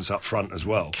substance up front as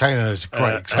well. Kano's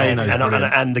great. And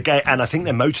I think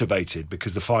they're motivated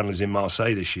because the final is in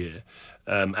Marseille this year.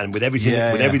 And with everything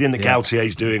that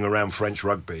Gautier's doing around French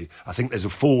rugby, I think there's a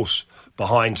force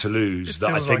behind Toulouse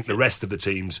that I think the rest of the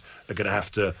teams are going to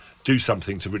have to do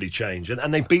something to really change.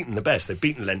 And they've beaten the best. They've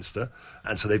beaten Leinster,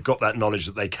 and so they've got that knowledge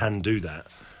that they can do that.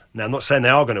 Now, I'm not saying they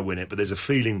are going to win it, but there's a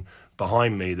feeling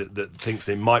behind me that thinks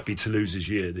it might be Toulouse's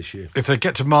year this year. If they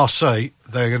get to Marseille,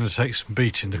 they're going to take some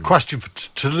beating. The question for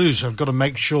Toulouse have got to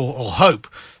make sure or hope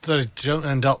that they don't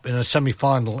end up in a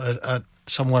semi-final at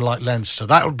somewhere like Leinster.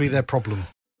 That would be their problem.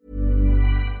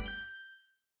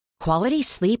 Quality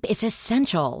sleep is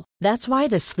essential. That's why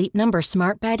the Sleep Number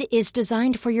Smart Bed is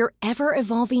designed for your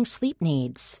ever-evolving sleep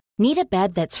needs. Need a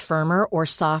bed that's firmer or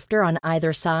softer on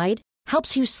either side?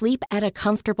 helps you sleep at a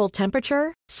comfortable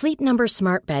temperature. Sleep Number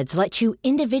Smart Beds let you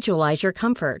individualize your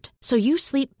comfort, so you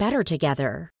sleep better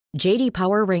together. J.D.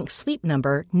 Power ranks Sleep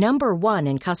Number number 1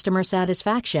 in customer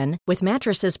satisfaction with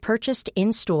mattresses purchased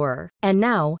in-store. And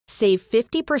now, save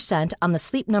 50% on the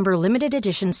Sleep Number Limited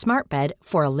Edition Smart Bed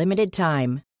for a limited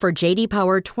time. For J.D.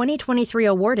 Power 2023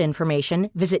 award information,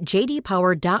 visit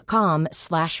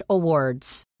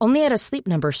jdpower.com/awards. Only at a Sleep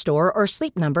Number store or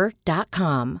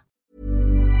sleepnumber.com.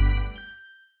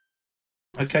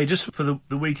 Okay, just for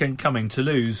the weekend coming,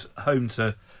 Toulouse home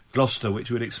to Gloucester,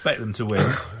 which we'd expect them to win,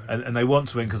 and they want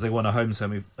to win because they won a home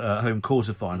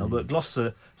quarter final. But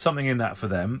Gloucester, something in that for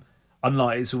them.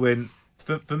 Unlikely to win.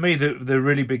 For me, the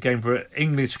really big game for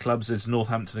English clubs is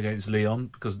Northampton against Lyon,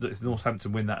 because if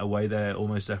Northampton win that away, they're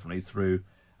almost definitely through.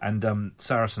 And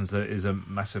Saracens is a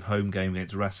massive home game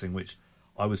against Racing, which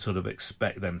I would sort of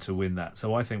expect them to win that.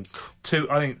 So I think two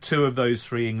of those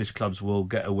three English clubs will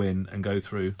get a win and go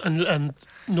through. And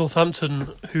Northampton,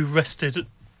 who rested.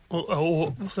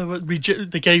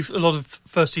 They gave a lot of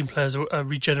first-team players a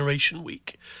regeneration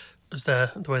week, as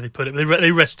the way they put it.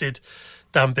 They rested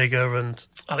Dan Bigger and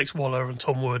Alex Waller and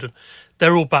Tom Wood, and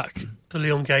they're all back for the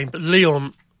Lyon game. But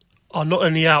Lyon are not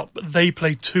only out, but they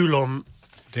play Toulon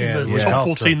in the top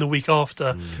 14 the week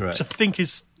after, which I think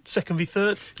is second v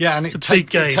third. Yeah, and it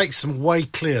takes them way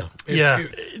clear.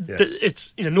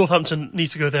 It's Northampton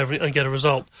needs to go there and get a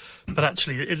result, but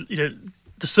actually,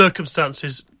 the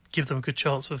circumstances give them a good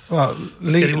chance of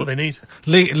getting what they need.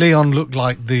 Lyon looked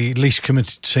like the least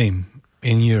committed team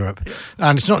in Europe,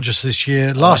 and it's not just this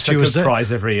year. Last year was their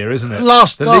prize every year, isn't it?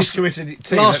 Least committed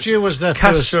team. Last year was their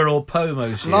Castor or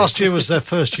Pomo's year. Last year was their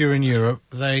first year in Europe.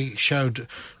 They showed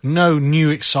no new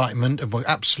excitement and were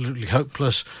absolutely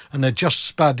hopeless. And they're just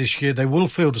as bad this year. They will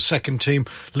field a second team.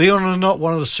 Lyon are not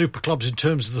one of the super clubs in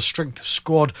terms of the strength of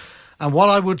squad. And while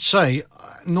I would say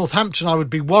Northampton, I would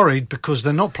be worried because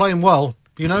they're not playing well.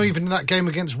 Even in that game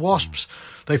against Wasps,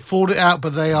 they fought it out,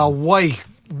 but they are way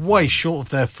short of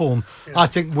their form. Yeah. I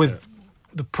think with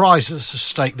the prize that's at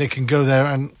stake, they can go there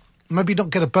and maybe not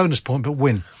get a bonus point, but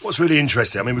win. What's really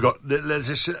interesting, I mean, we've got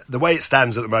the way it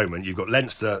stands at the moment. You've got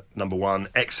Leinster number 1,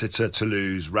 Exeter,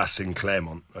 Toulouse, Racing,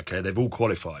 Clermont. Okay, they've all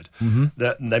qualified.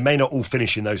 Mm-hmm. They may not all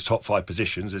finish in those top 5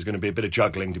 positions. There's going to be a bit of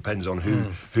juggling, depends on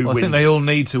who wins. I think they all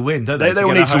need to win, don't they? They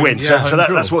all need to win, so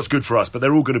that's what's good for us. But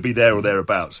they're all going to be there or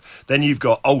thereabouts. Then you've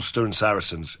got Ulster and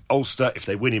Saracens. Ulster, if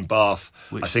they win in Bath,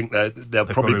 I think they'll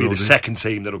probably be the second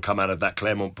team that'll come out of that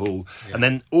Clermont pool. Yeah. And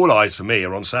then all eyes for me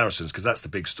are on Saracens, because that's the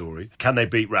big story. Can they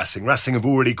beat Racing? Racing have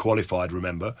already qualified,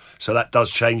 remember, so that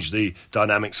does change the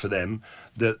dynamics for them.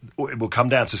 It will come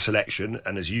down to selection,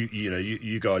 and as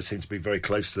you guys seem to be very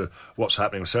close to what's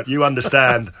happening, so you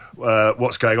understand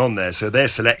what's going on there. So their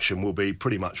selection will be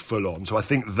pretty much full on. So I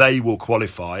think they will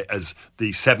qualify as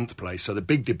the 7th place. So the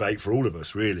big debate for all of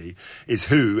us really is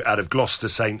who out of Gloucester,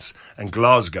 Saints, and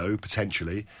Glasgow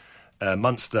potentially.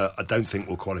 Munster, I don't think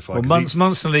will qualify. Well,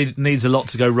 Munster needs a lot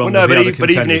to go wrong. Well, no, with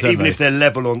but even if they're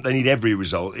level on, they need every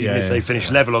result. Even if they finish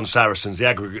level on Saracens, the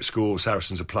aggregate score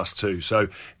Saracens are +2. So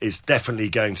it's definitely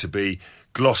going to be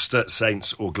Gloucester,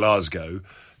 Saints, or Glasgow.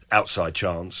 Outside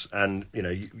chance, and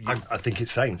I think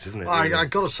it's Saints, isn't it? I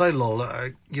got to say, Lol,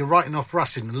 you're writing off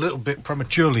Racing a little bit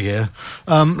prematurely here.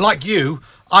 Like you,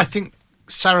 I think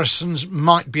Saracens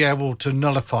might be able to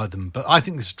nullify them, but I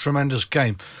think it's a tremendous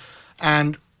game,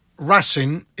 and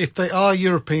Racing, if they are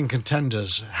European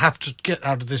contenders, have to get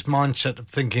out of this mindset of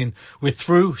thinking we're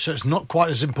through, so it's not quite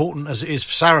as important as it is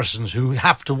for Saracens, who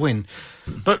have to win.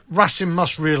 But Racing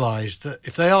must realise that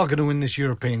if they are going to win this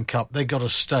European Cup, they've got to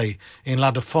stay in La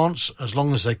Défense as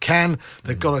long as they can.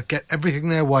 They've got to get everything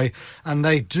their way, and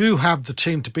they do have the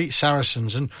team to beat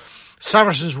Saracens. And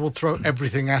Saracens will throw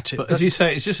everything at it. But as you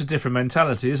say, it's just a different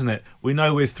mentality, isn't it? We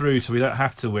know we're through, so we don't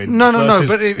have to win. No.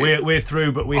 But we're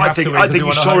through, but we have to win. I think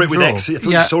you saw it with Exeter.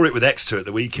 You saw it with Exeter at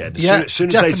the weekend. As soon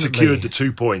as they'd secured the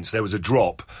 2 points, there was a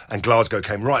drop, and Glasgow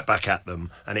came right back at them,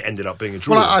 and it ended up being a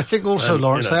draw. Well, I think also,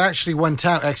 Lawrence, they actually went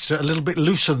out Exeter a little bit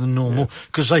looser than normal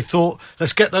because they thought,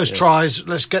 let's get those tries,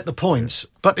 let's get the points.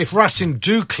 But if Racing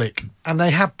do click, and they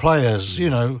have players,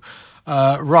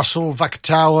 Russell,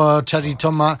 Vakatawa, Teddy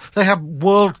Thomas, they have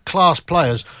world-class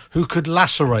players who could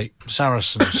lacerate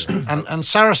Saracens. and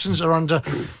Saracens are under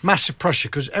massive pressure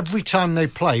because every time they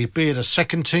play, be it a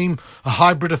second team, a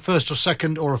hybrid of first or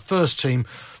second, or a first team,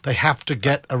 they have to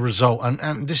get a result.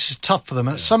 And this is tough for them.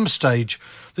 At some stage,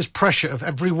 this pressure of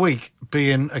every week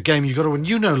being a game you've got to win.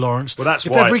 Lawrence, well, that's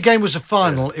if why, every game was a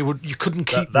final, you couldn't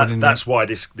keep winning. That's why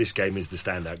this game is the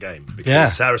standout game.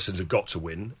 Because Saracens have got to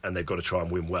win, and they've got to try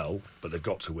and win well, but they've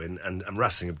got to win, and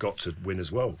Racing have got to win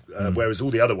as well. Whereas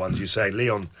all the other ones, you say,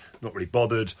 Lyon, not really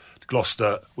bothered.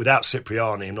 Gloucester, without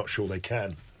Cipriani, I'm not sure they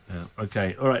can. Yeah.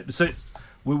 Okay, all right. So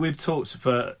we've talked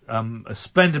for a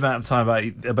splendid amount of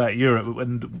time about Europe,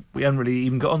 and we haven't really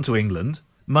even got onto England.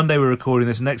 Monday we're recording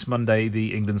this. Next Monday,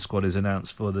 the England squad is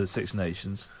announced for the Six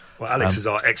Nations. Well, Alex is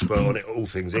our expert on it, all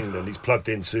things England. He's plugged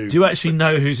into... Do you actually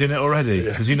know who's in it already?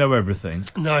 Because you know everything.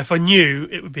 No, if I knew,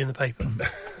 it would be in the paper.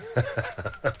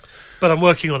 But I'm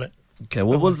working on it. Okay,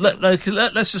 well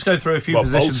let's just go through a few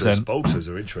positions then. Bolters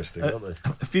are interesting, aren't they?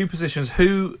 A few positions.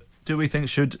 Who do we think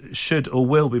should or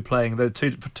will be playing? They're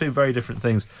two very different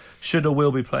things. Should or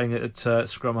will be playing at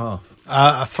scrum half?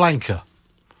 A flanker.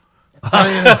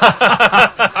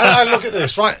 I look at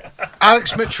this, right?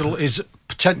 Alex Mitchell is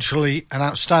potentially an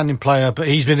outstanding player, but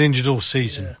he's been injured all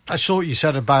season. Yeah. I saw what you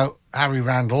said about Harry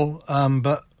Randall,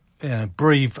 but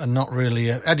Breve and not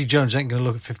really... Eddie Jones ain't going to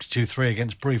look at 52-3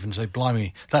 against Breve and say,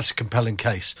 blimey, that's a compelling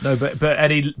case. No, but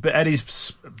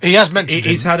Eddie's... He has mentioned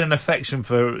he's had an affection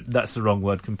for... That's the wrong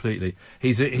word completely.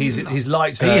 He's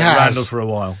liked Randall for a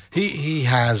while. He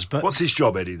has, but... What's his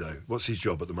job, Eddie, though? What's his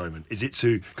job at the moment? Is it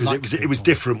to... Because it was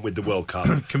different with the World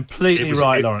Cup. Completely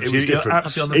right, Lawrence. It was different. You're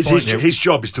absolutely on the point his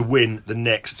job is to win the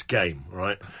next game,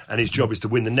 right? And his job is to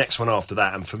win the next one after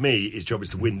that. And for me, his job is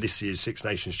to win this year's Six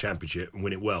Nations Championship and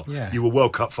win it well. Yeah. You were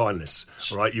World Cup finalists,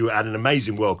 all right? You had an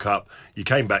amazing World Cup. You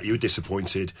came back, you were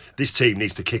disappointed. This team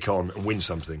needs to kick on and win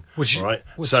something, all right?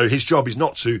 So his job is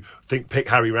not to pick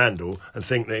Harry Randall and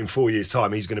think that in 4 years'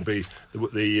 time he's going to be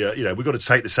we've got to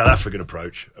take the South African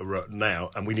approach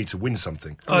now, and we need to win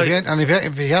something. And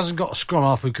if he hasn't got a scrum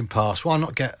half who can pass, why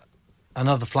not get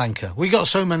another flanker? We got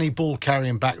so many ball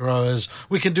carrying back rowers.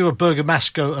 We can do a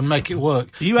Bergamasco and make it work.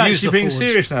 Are you actually being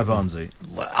serious now, Barnsley?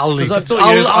 Well, I'll leave it. I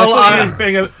thought you were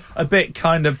being a bit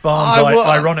kind of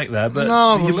ironic there, but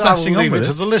you're bashing on with it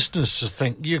to the listeners to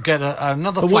think you get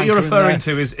another. But flanker what you're referring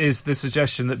to is the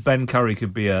suggestion that Ben Curry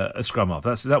could be a scrum half.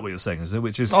 Is that what you're saying? Is it?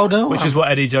 Which is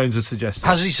what Eddie Jones has suggested.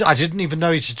 Has he? I didn't even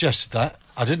know he suggested that.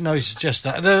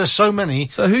 There are so many.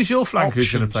 So who's your flanker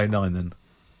who's going to play 9 then?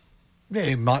 Yeah,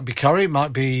 it might be Curry, it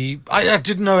might be... I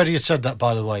didn't know Eddie had said that,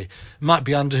 by the way. It might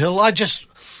be Underhill. I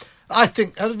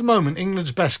think, at the moment,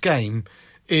 England's best game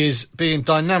is being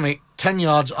dynamic, 10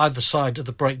 yards either side of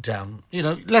the breakdown.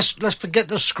 Let's forget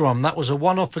the scrum. That was a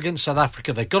one-off against South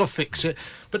Africa. They've got to fix it.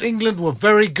 But England were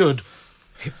very good,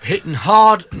 hitting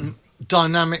hard and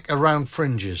dynamic around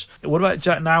fringes. What about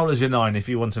Jack Nowell as your 9 if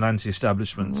you want an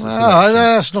anti-establishment selection?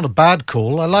 That's not a bad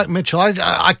call. I like Mitchell.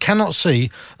 I cannot see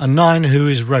a 9 who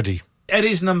is ready.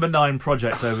 Eddie's number 9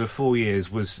 project over 4 years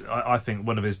was, I think,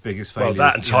 one of his biggest failures. Well,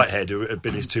 that and Tighthead have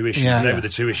been his 2 issues. And they were the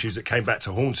 2 issues that came back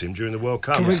to haunt him during the World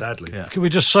Cup, sadly. Yeah. Can we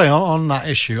just say on that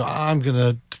issue, I'm going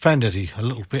to defend Eddie a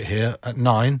little bit here at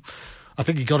 9. I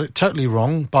think he got it totally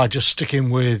wrong by just sticking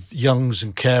with Youngs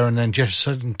and Kerr and then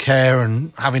Jefferson Kerr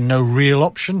and having no real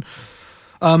option.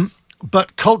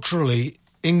 But culturally,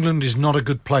 England is not a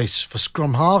good place for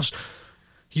scrum halves.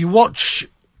 You watch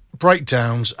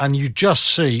breakdowns and you just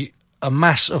see a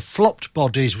mass of flopped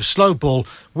bodies with slow ball.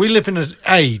 We live in an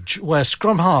age where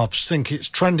scrum halves think it's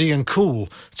trendy and cool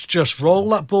to just roll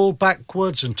that ball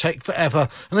backwards and take forever,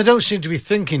 and they don't seem to be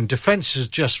thinking defences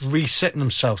just resetting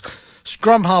themselves.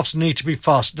 Scrum halves need to be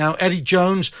fast. Now, Eddie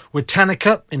Jones with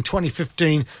Tanaka in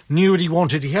 2015 knew what he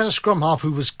wanted. He had a scrum half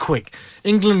who was quick.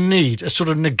 England need a sort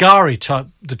of Nagari type,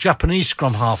 the Japanese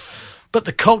scrum half. But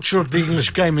the culture of the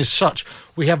English game is such,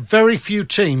 we have very few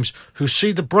teams who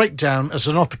see the breakdown as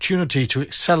an opportunity to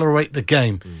accelerate the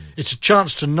game. It's a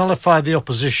chance to nullify the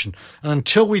opposition. And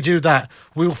until we do that,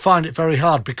 we'll find it very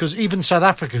hard, because even South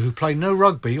Africa, who play no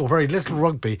rugby or very little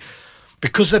rugby,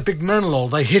 because they're big men and all,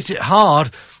 they hit it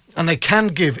hard and they can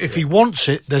give. If he wants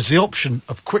it, there's the option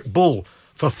of quick ball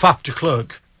for Faf de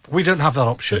Klerk. We don't have that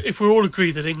option. So if we all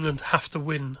agree that England have to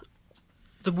win,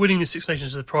 winning the Six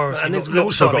Nations is the priority. And they've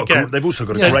also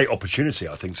got a great opportunity,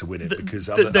 I think, to win it. Because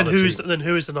then who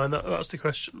is the 9? That's the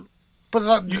question.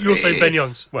 But you're saying Ben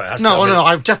Youngs? Well, no,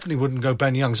 I definitely wouldn't go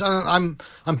Ben Youngs. I'm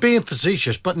being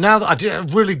facetious, but now that I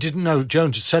really didn't know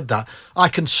Jones had said that, I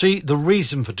can see the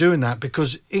reason for doing that,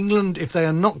 because England, if they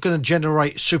are not going to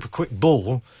generate super quick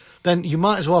ball, then you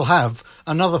might as well have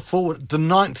another forward, the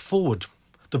 9th forward.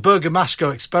 The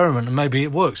Bergamasco experiment, and maybe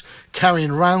it works,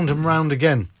 carrying round and round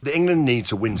again. The England need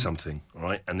to win something, all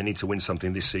right? And they need to win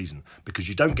something this season, because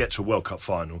you don't get to a World Cup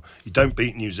final, you don't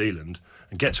beat New Zealand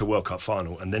and get to a World Cup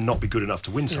final and then not be good enough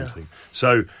to win something.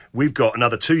 So we've got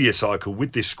another 2-year cycle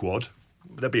with this squad.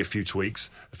 There'll be a few tweaks,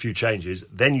 a few changes.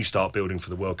 Then you start building for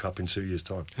the World Cup in 2 years'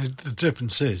 time. The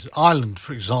difference is, Ireland,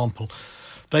 for example,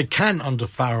 they can, under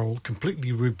Farrell,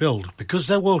 completely rebuild. Because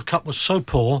their World Cup was so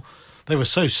poor, they were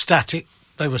so static,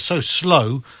 they were so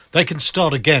slow, they can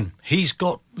start again. He's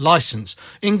got licence.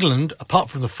 England, apart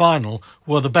from the final,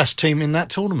 were the best team in that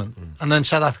tournament. And then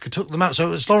South Africa took them out.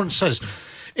 So as Lawrence says,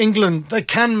 England, they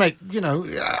can make,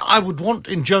 I would want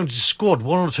in Jones's squad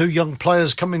 1 or 2 young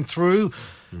players coming through,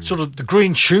 sort of the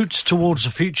green shoots towards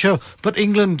the future. But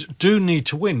England do need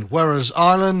to win, whereas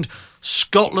Ireland,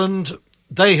 Scotland,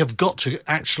 they have got to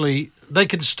actually, they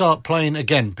can start playing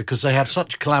again because they had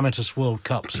such calamitous World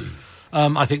Cups.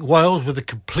 I think Wales, with a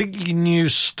completely new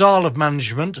style of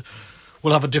management,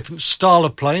 will have a different style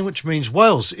of playing, which means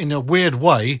Wales, in a weird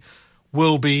way,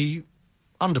 will be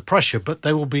under pressure, but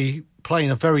they will be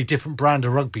playing a very different brand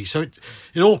of rugby. So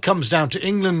it all comes down to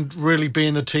England really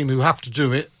being the team who have to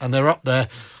do it, and they're up there,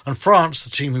 and France, the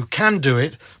team who can do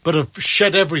it, but have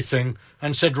shed everything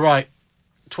and said, right,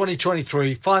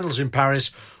 2023, finals in Paris,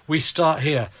 we start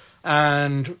here.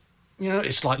 And,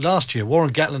 it's like last year.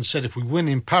 Warren Gatland said if we win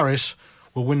in Paris,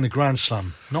 we'll win the Grand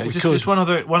Slam. Just one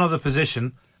other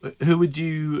position. Who would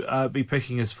you be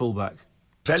picking as fullback?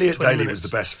 If Elliot Daly was the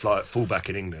best fullback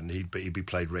in England, he'd be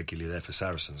played regularly there for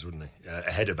Saracens, wouldn't he?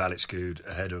 Ahead of Alex Good,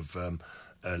 ahead of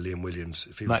Liam Williams.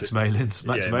 If he Max Malins.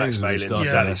 Max Malins,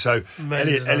 exactly. So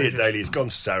Elliot Daly has gone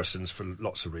to Saracens for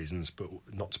lots of reasons, but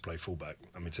not to play fullback.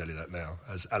 Let me tell you that now.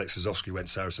 As Alex Zozowski went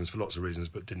to Saracens for lots of reasons,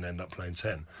 but didn't end up playing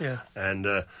 10. Yeah. And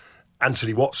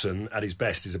Anthony Watson, at his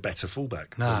best, is a better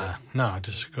fullback. No, I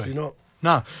disagree. Do you not?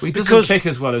 No, well, he doesn't kick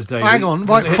as well as Daly. Hang on,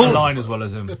 right? Hit the line as well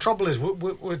as him. The trouble is,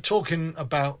 we're talking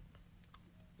about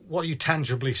what you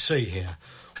tangibly see here.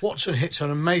 Watson hits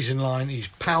an amazing line. He's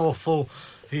powerful.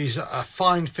 He's a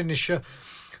fine finisher.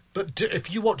 But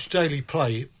if you watch Daly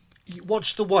play, you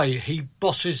watch the way he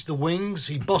bosses the wings.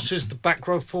 He bosses the back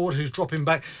row forward who's dropping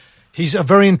back. He's a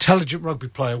very intelligent rugby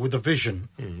player with a vision,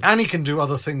 and he can do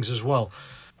other things as well.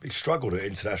 He struggled at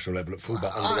international level at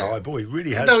fullback under the high ball. He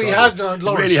really has. No, struggled. he has.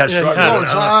 Lawrence, really has struggled.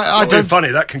 Lawrence, I don't. Funny,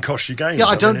 that can cost you games. Yeah,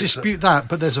 I don't dispute that,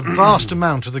 but there's a vast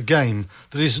amount of the game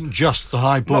that isn't just the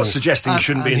high ball. I'm not suggesting he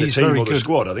shouldn't be in the team or the good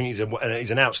squad. I think he's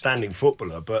an outstanding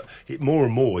footballer, but more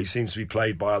and more he seems to be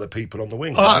played by other people on the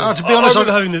wing. To be honest, I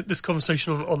remember having this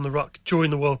conversation on the ruck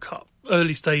during the World Cup.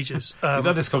 Early stages. We've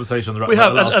had this conversation on the ruck we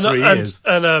have, the last 3 years.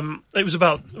 And it was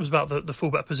about the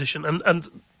fullback position. And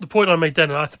the point I made then,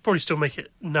 and I probably still make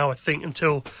it now, I think,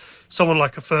 until someone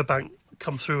like a Furbank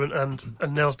comes through and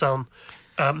nails down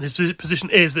his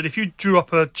position, is that if you drew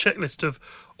up a checklist of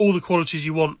all the qualities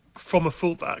you want from a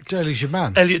fullback, Daly's your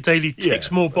man. Elliot Daly ticks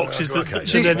more boxes than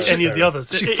any of the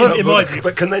others. In my view.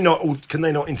 But can they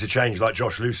not interchange like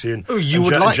Josh Lucian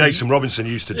and Jason Robinson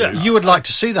used to do? Yeah. You would like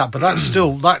to see that, but that's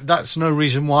still that's no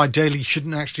reason why Daly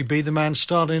shouldn't actually be the man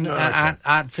starting at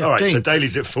 15. All right, so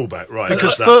Daly's at fullback, right?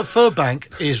 Because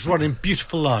Furbank is running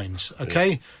beautiful lines, okay?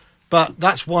 Yeah. But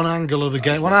that's one angle of the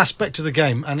game, one aspect of the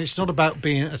game, and it's not about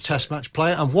being a test match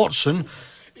player. And Watson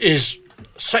is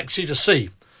sexy to see,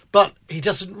 but he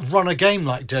doesn't run a game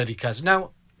like Daly does.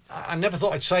 Now, I never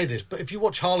thought I'd say this, but if you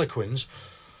watch Harlequins,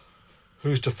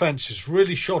 whose defence is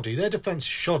really shoddy, their defence is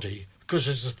shoddy because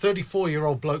there's a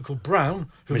 34-year-old bloke called Brown,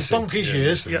 who for donkey's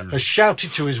years has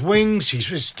shouted to his wings.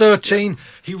 He's 13.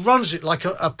 He runs it like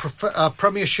a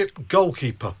Premiership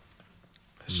goalkeeper.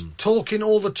 Talking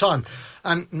all the time.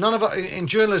 And none of us, in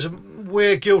journalism,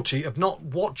 we're guilty of not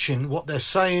watching what they're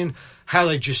saying, how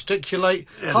they gesticulate.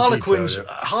 Harlequins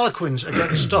are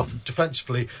getting stuffed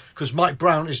defensively because Mike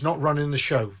Brown is not running the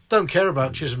show. Don't care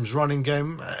about Chisholm's running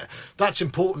game. That's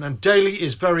important. And Daly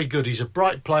is very good. He's a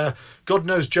bright player. God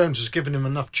knows Jones has given him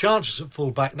enough chances at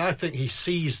full-back. And I think he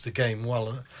sees the game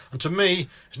well. And to me,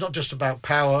 it's not just about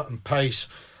power and pace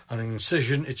and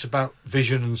incision. It's about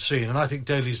vision and seeing. And I think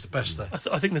Daly's the best there.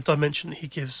 I think the dimension that he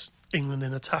gives England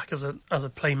in attack as a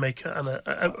playmaker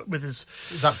and with his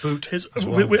that boot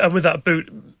and with that boot,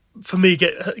 for me,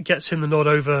 gets him the nod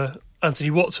over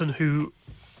Anthony Watson, who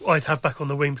I'd have back on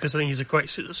the wing because I think he's a great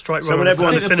strike roller.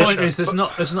 The point is there's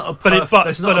not a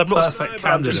perfect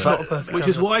candidate, which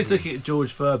is why he's looking at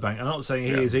George Furbank. I'm not saying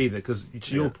he is either, because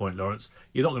to your point, Lawrence,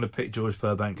 you're not going to pick George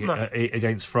Furbank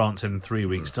against France in 3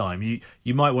 weeks' time.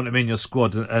 You might want him in your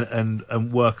squad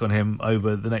and work on him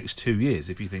over the next 2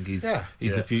 years if you think he's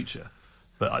the future.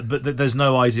 But there's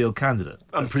no ideal candidate.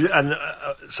 And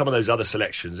some of those other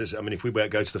selections, if we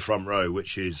go to the front row,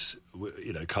 which is,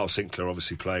 Carl Sinclair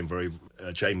obviously playing very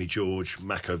Jamie George,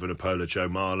 Mako Vunipola, Joe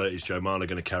Marler. Is Joe Marler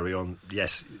going to carry on?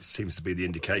 Yes, it seems to be the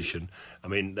indication. I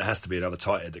mean, there has to be another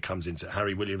tight head that comes into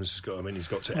Harry Williams. He's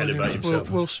got to elevate himself.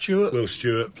 Will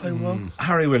Stewart playing well.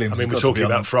 Harry Williams. I mean, we're talking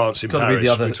about France in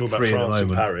Paris. We're talking about France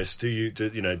in Paris.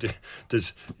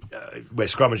 Does where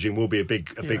scrummaging will be a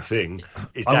big thing?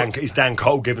 Is Dan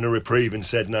Cole given a reprieve and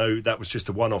said no? That was just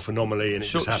a one-off anomaly and it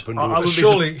just happened.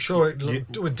 Surely,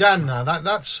 with Dan now,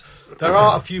 there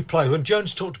are a few players. When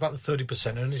Jones talked about the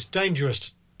 30%, and it's dangerous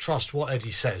to trust what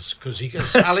Eddie says because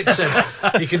as Alex said,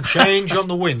 he can change on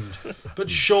the wind. But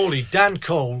surely Dan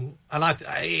Cole, and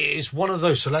it's one of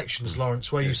those selections,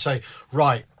 Lawrence, where you say,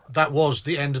 right, that was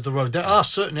the end of the road. There are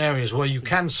certain areas where you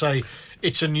can say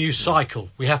it's a new cycle.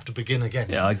 We have to begin again.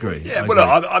 Yeah, I agree. Yeah,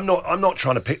 I'm not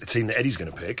trying to pick the team that Eddie's going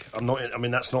to pick. I'm not. I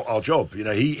mean, that's not our job.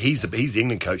 He's the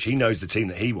England coach. He knows the team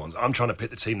that he wants. I'm trying to pick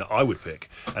the team that I would pick.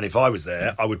 And if I was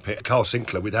there, I would pick Carl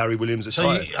Sinclair with Harry Williams at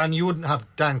tight. And you wouldn't have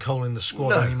Dan Cole in the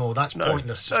squad anymore. That's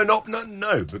pointless.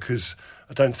 No, because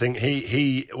I don't think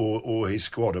he or his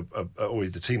squad or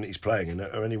the team that he's playing in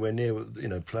are anywhere near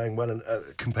playing well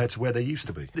compared to where they used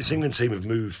to be. This England team have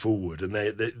moved forward, and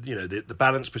the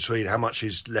balance between how much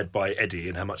is led by Eddie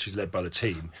and how much is led by the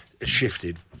team has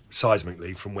shifted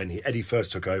seismically from when Eddie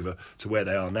first took over to where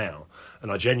they are now.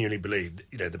 And I genuinely believe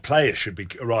the players should be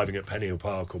arriving at Penny Hill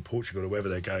Park or Portugal or wherever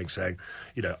they're going, saying,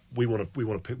 we want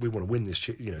to win this,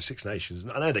 Six Nations.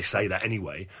 And I know they say that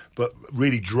anyway, but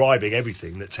really driving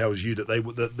everything that tells you that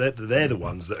they're the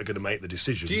ones that are going to make the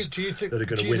decisions. Do you think that are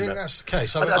going to win that? That's the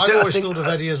case? I've always thought of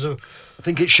Eddie as a. I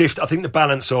think it shifted. I think the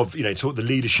balance of talk the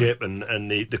leadership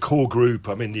and the core group.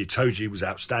 I mean, the Itoje was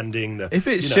outstanding. If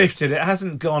it's shifted, it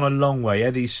hasn't gone a long way.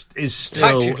 Eddie is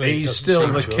still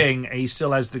the king. He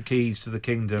still has the keys to the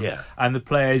kingdom, and the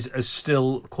players are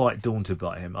still quite daunted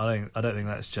by him. I don't think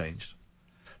that's changed.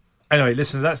 Anyway,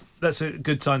 listen, that's a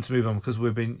good time to move on because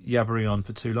we've been yabbering on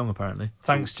for too long. Apparently,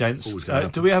 thanks, gents.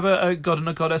 Do we have a god and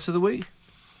a goddess of the week?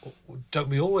 Don't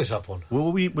we always have one?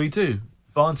 Well, we do.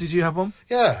 Barnsley, do you have one?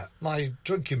 Yeah, my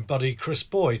drinking buddy Chris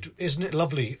Boyd. Isn't it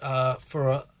lovely for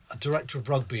a director of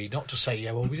rugby not to say,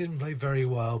 we didn't play very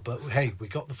well, but hey, we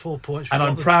got the 4 points. And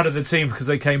I'm proud of the team because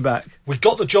they came back. We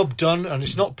got the job done, and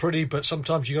it's not pretty, but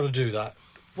sometimes you got to do that.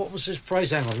 What was his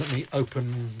phrase? Hang on, let me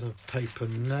open the paper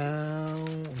now.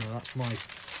 No, that's my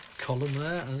column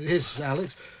there. And here's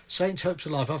Alex. Saints hopes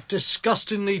alive. I'm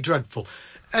disgustingly dreadful.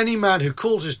 Any man who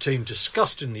calls his team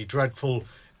disgustingly dreadful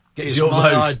is your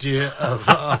my vote. Idea of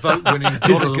a vote winning God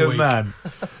He's of a the good week. Man.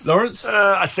 Lawrence?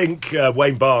 I think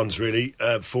Wayne Barnes, really,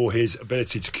 for his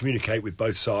ability to communicate with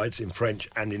both sides in French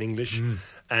and in English,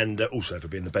 and also for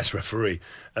being the best referee,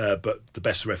 but the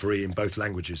best referee in both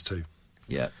languages too.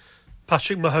 Yeah.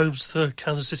 Patrick Mahomes, the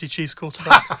Kansas City Chiefs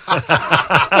quarterback.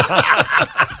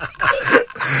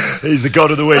 He's the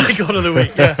God of the week. God of the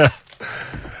week, yeah.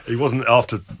 He wasn't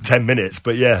after 10 minutes,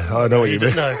 but yeah, I know what you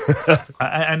mean.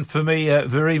 And for me,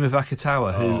 Virima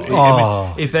Vakatawa, who,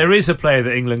 if there is a player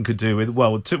that England could do with,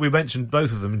 we mentioned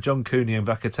both of them, John Cooney and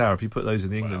Vakatawa. If you put those in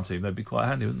the England team, they'd be quite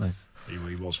handy, wouldn't they? He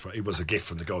was a gift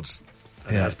from the gods.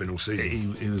 And it has been all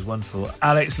season. He was wonderful.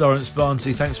 Alex, Lawrence,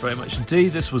 Barnsley, thanks very much indeed.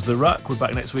 This was The Ruck. We're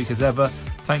back next week as ever.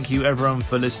 Thank you everyone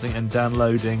for listening and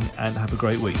downloading, and have a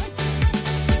great week.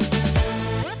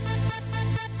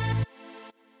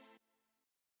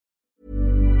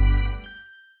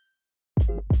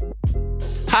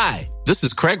 Hi, this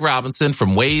is Craig Robinson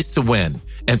from Ways to Win,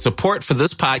 and support for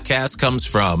this podcast comes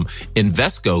from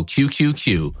Invesco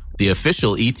QQQ, the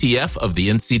official ETF of the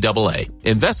NCAA.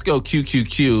 Invesco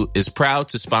QQQ is proud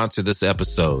to sponsor this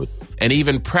episode, and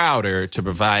even prouder to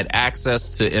provide access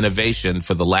to innovation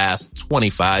for the last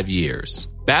 25 years.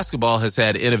 Basketball has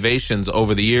had innovations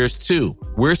over the years, too.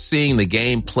 We're seeing the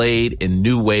game played in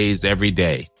new ways every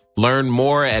day. Learn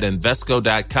more at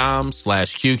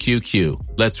Invesco.com/QQQ.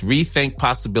 Let's rethink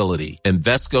possibility.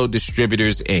 Invesco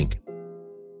Distributors, Inc.